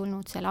kodust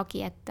tulnud see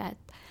lagi ette,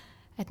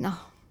 et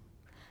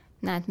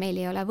näed, meil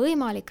ei ole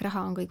võimalik,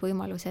 raha on kõik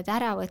võimalused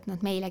ära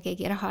võtnud, meile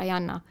keegi raha ei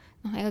anna.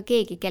 Ega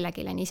keegi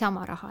kellegile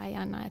niisama raha ei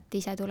anna, et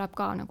ise tuleb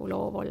ka nagu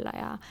loov olla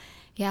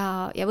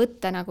ja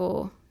võtta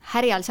nagu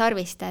härjal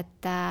sarvist,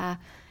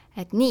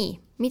 et nii,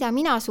 mida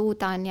mina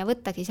suudan ja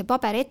võttagi see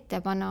paber ette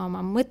ja panna oma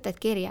mõtted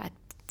kirja, et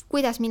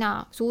kuidas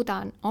mina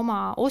suudan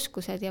oma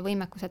oskused ja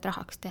võimekused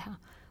rahaks teha.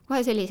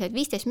 Kohe sellised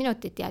 15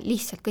 minutit ja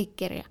lihtsalt kõik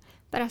kirja.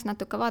 Pärast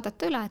natuke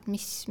vaadata üle, et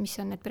mis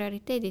on need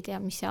prioriteedid ja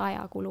mis see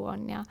ajakulu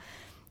on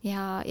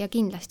ja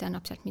kindlasti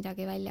annab sealt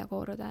midagi välja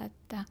kooruda,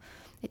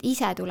 et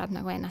ise tuleb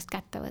nagu ennast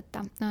kätte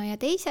võtta. Ja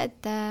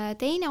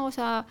teine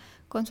osa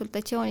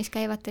konsultatsioonis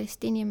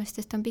käivatest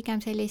inimestest on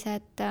pigem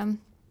sellised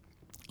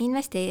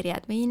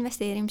investeerijad või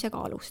investeerimisega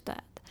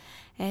alustajad.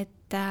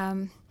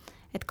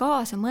 Et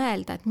kaasa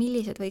mõelda, et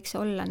millised võiks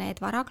olla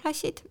need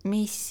varaklassid,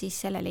 mis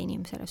siis sellele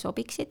inimesele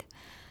sobiksid.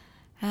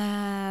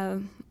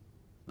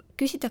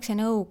 Küsitakse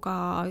nõu ka,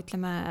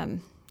 ütleme,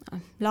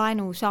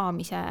 laenu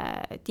saamise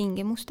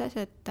tingimustes,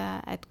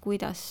 et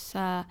kuidas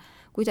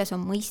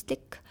on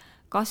mõistlik,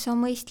 kas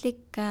on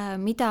mõistlik,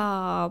 mida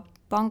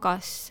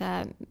pangas,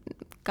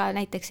 ka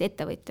näiteks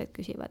ettevõtjad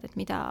küsivad, et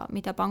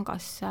mida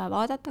pangas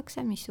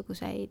vaadatakse,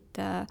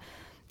 missuguseid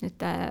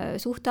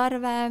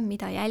suhtarve,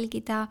 mida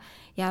jälgida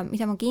ja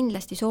mida ma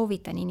kindlasti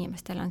soovitan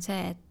inimestel on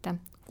see, et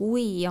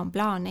kui on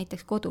plaan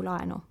näiteks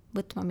kodulaenu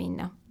võtma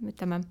minna,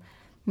 ütleme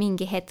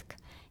mingi hetk,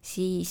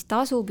 siis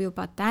tasub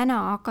juba täna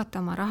hakata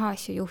oma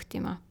rahaasju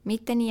juhtima.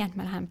 Mitte nii, et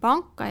ma lähen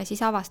panka ja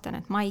siis avastan,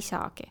 et ma ei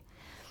saagi.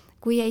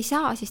 Kui ei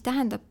saa, siis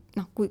tähendab,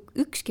 kui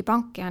ükski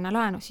pank ei anna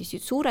laenu, siis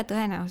suure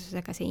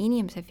tõenäosusega see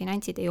inimese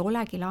finantsid ei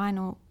olegi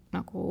laenu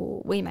nagu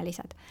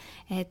võimelised.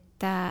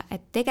 Et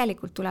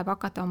tegelikult tuleb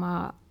hakata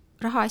oma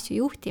rahaasju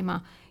juhtima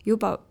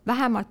juba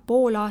vähemalt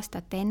pool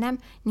aastat ennem,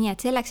 nii et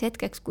selleks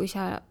hetkeks, kui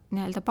sa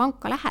nii-öelda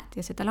panka lähed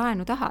ja seda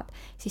laenu tahad,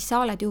 siis sa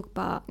oled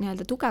juba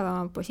nii-öelda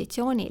tugevamal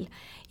positsioonil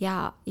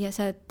ja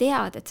sa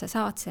tead, et sa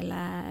saad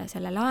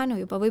selle laenu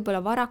juba võib-olla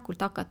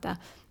varakult hakata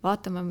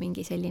vaatama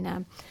mingi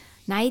selline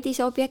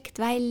näidisobjekt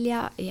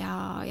välja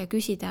ja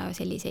küsida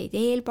selliseid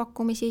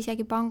eelpakkumisi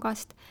isegi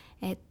pangast,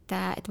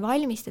 et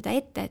valmistada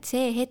ette, et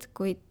see hetk,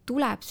 kui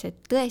tuleb see,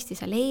 tõesti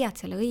sa leiad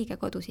selle õige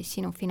kodu, siis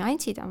sinu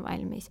finantsid on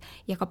valmis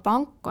ja ka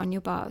pank on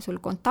juba sul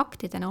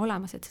kontaktidena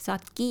olemas, et sa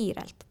saad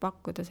kiirelt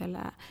pakkuda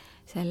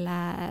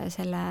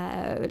sellele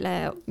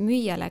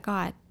müüjale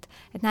ka,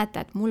 et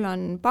näete, et mul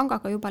on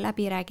pangaga juba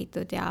läbi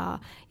räägitud ja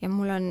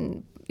mul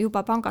on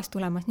juba pangast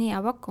tulemas nii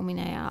hea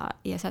pakkumine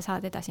ja sa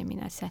saad edasi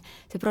minna.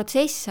 See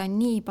protsess on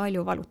nii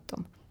palju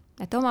valutum.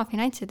 Et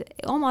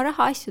oma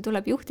rahaasju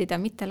tuleb juhtida,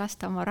 mitte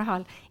lasta oma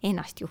rahal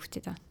ennast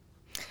juhtida.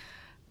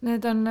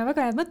 Need on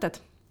väga head mõtted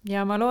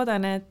ja ma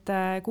loodan, et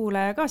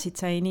kuulaja ka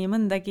siit sai nii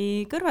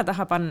mõndagi kõrva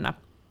taha panna.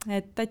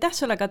 Et aitäh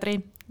sulle, Kadri,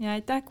 ja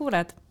aitäh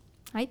kuulajad!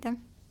 Aitäh!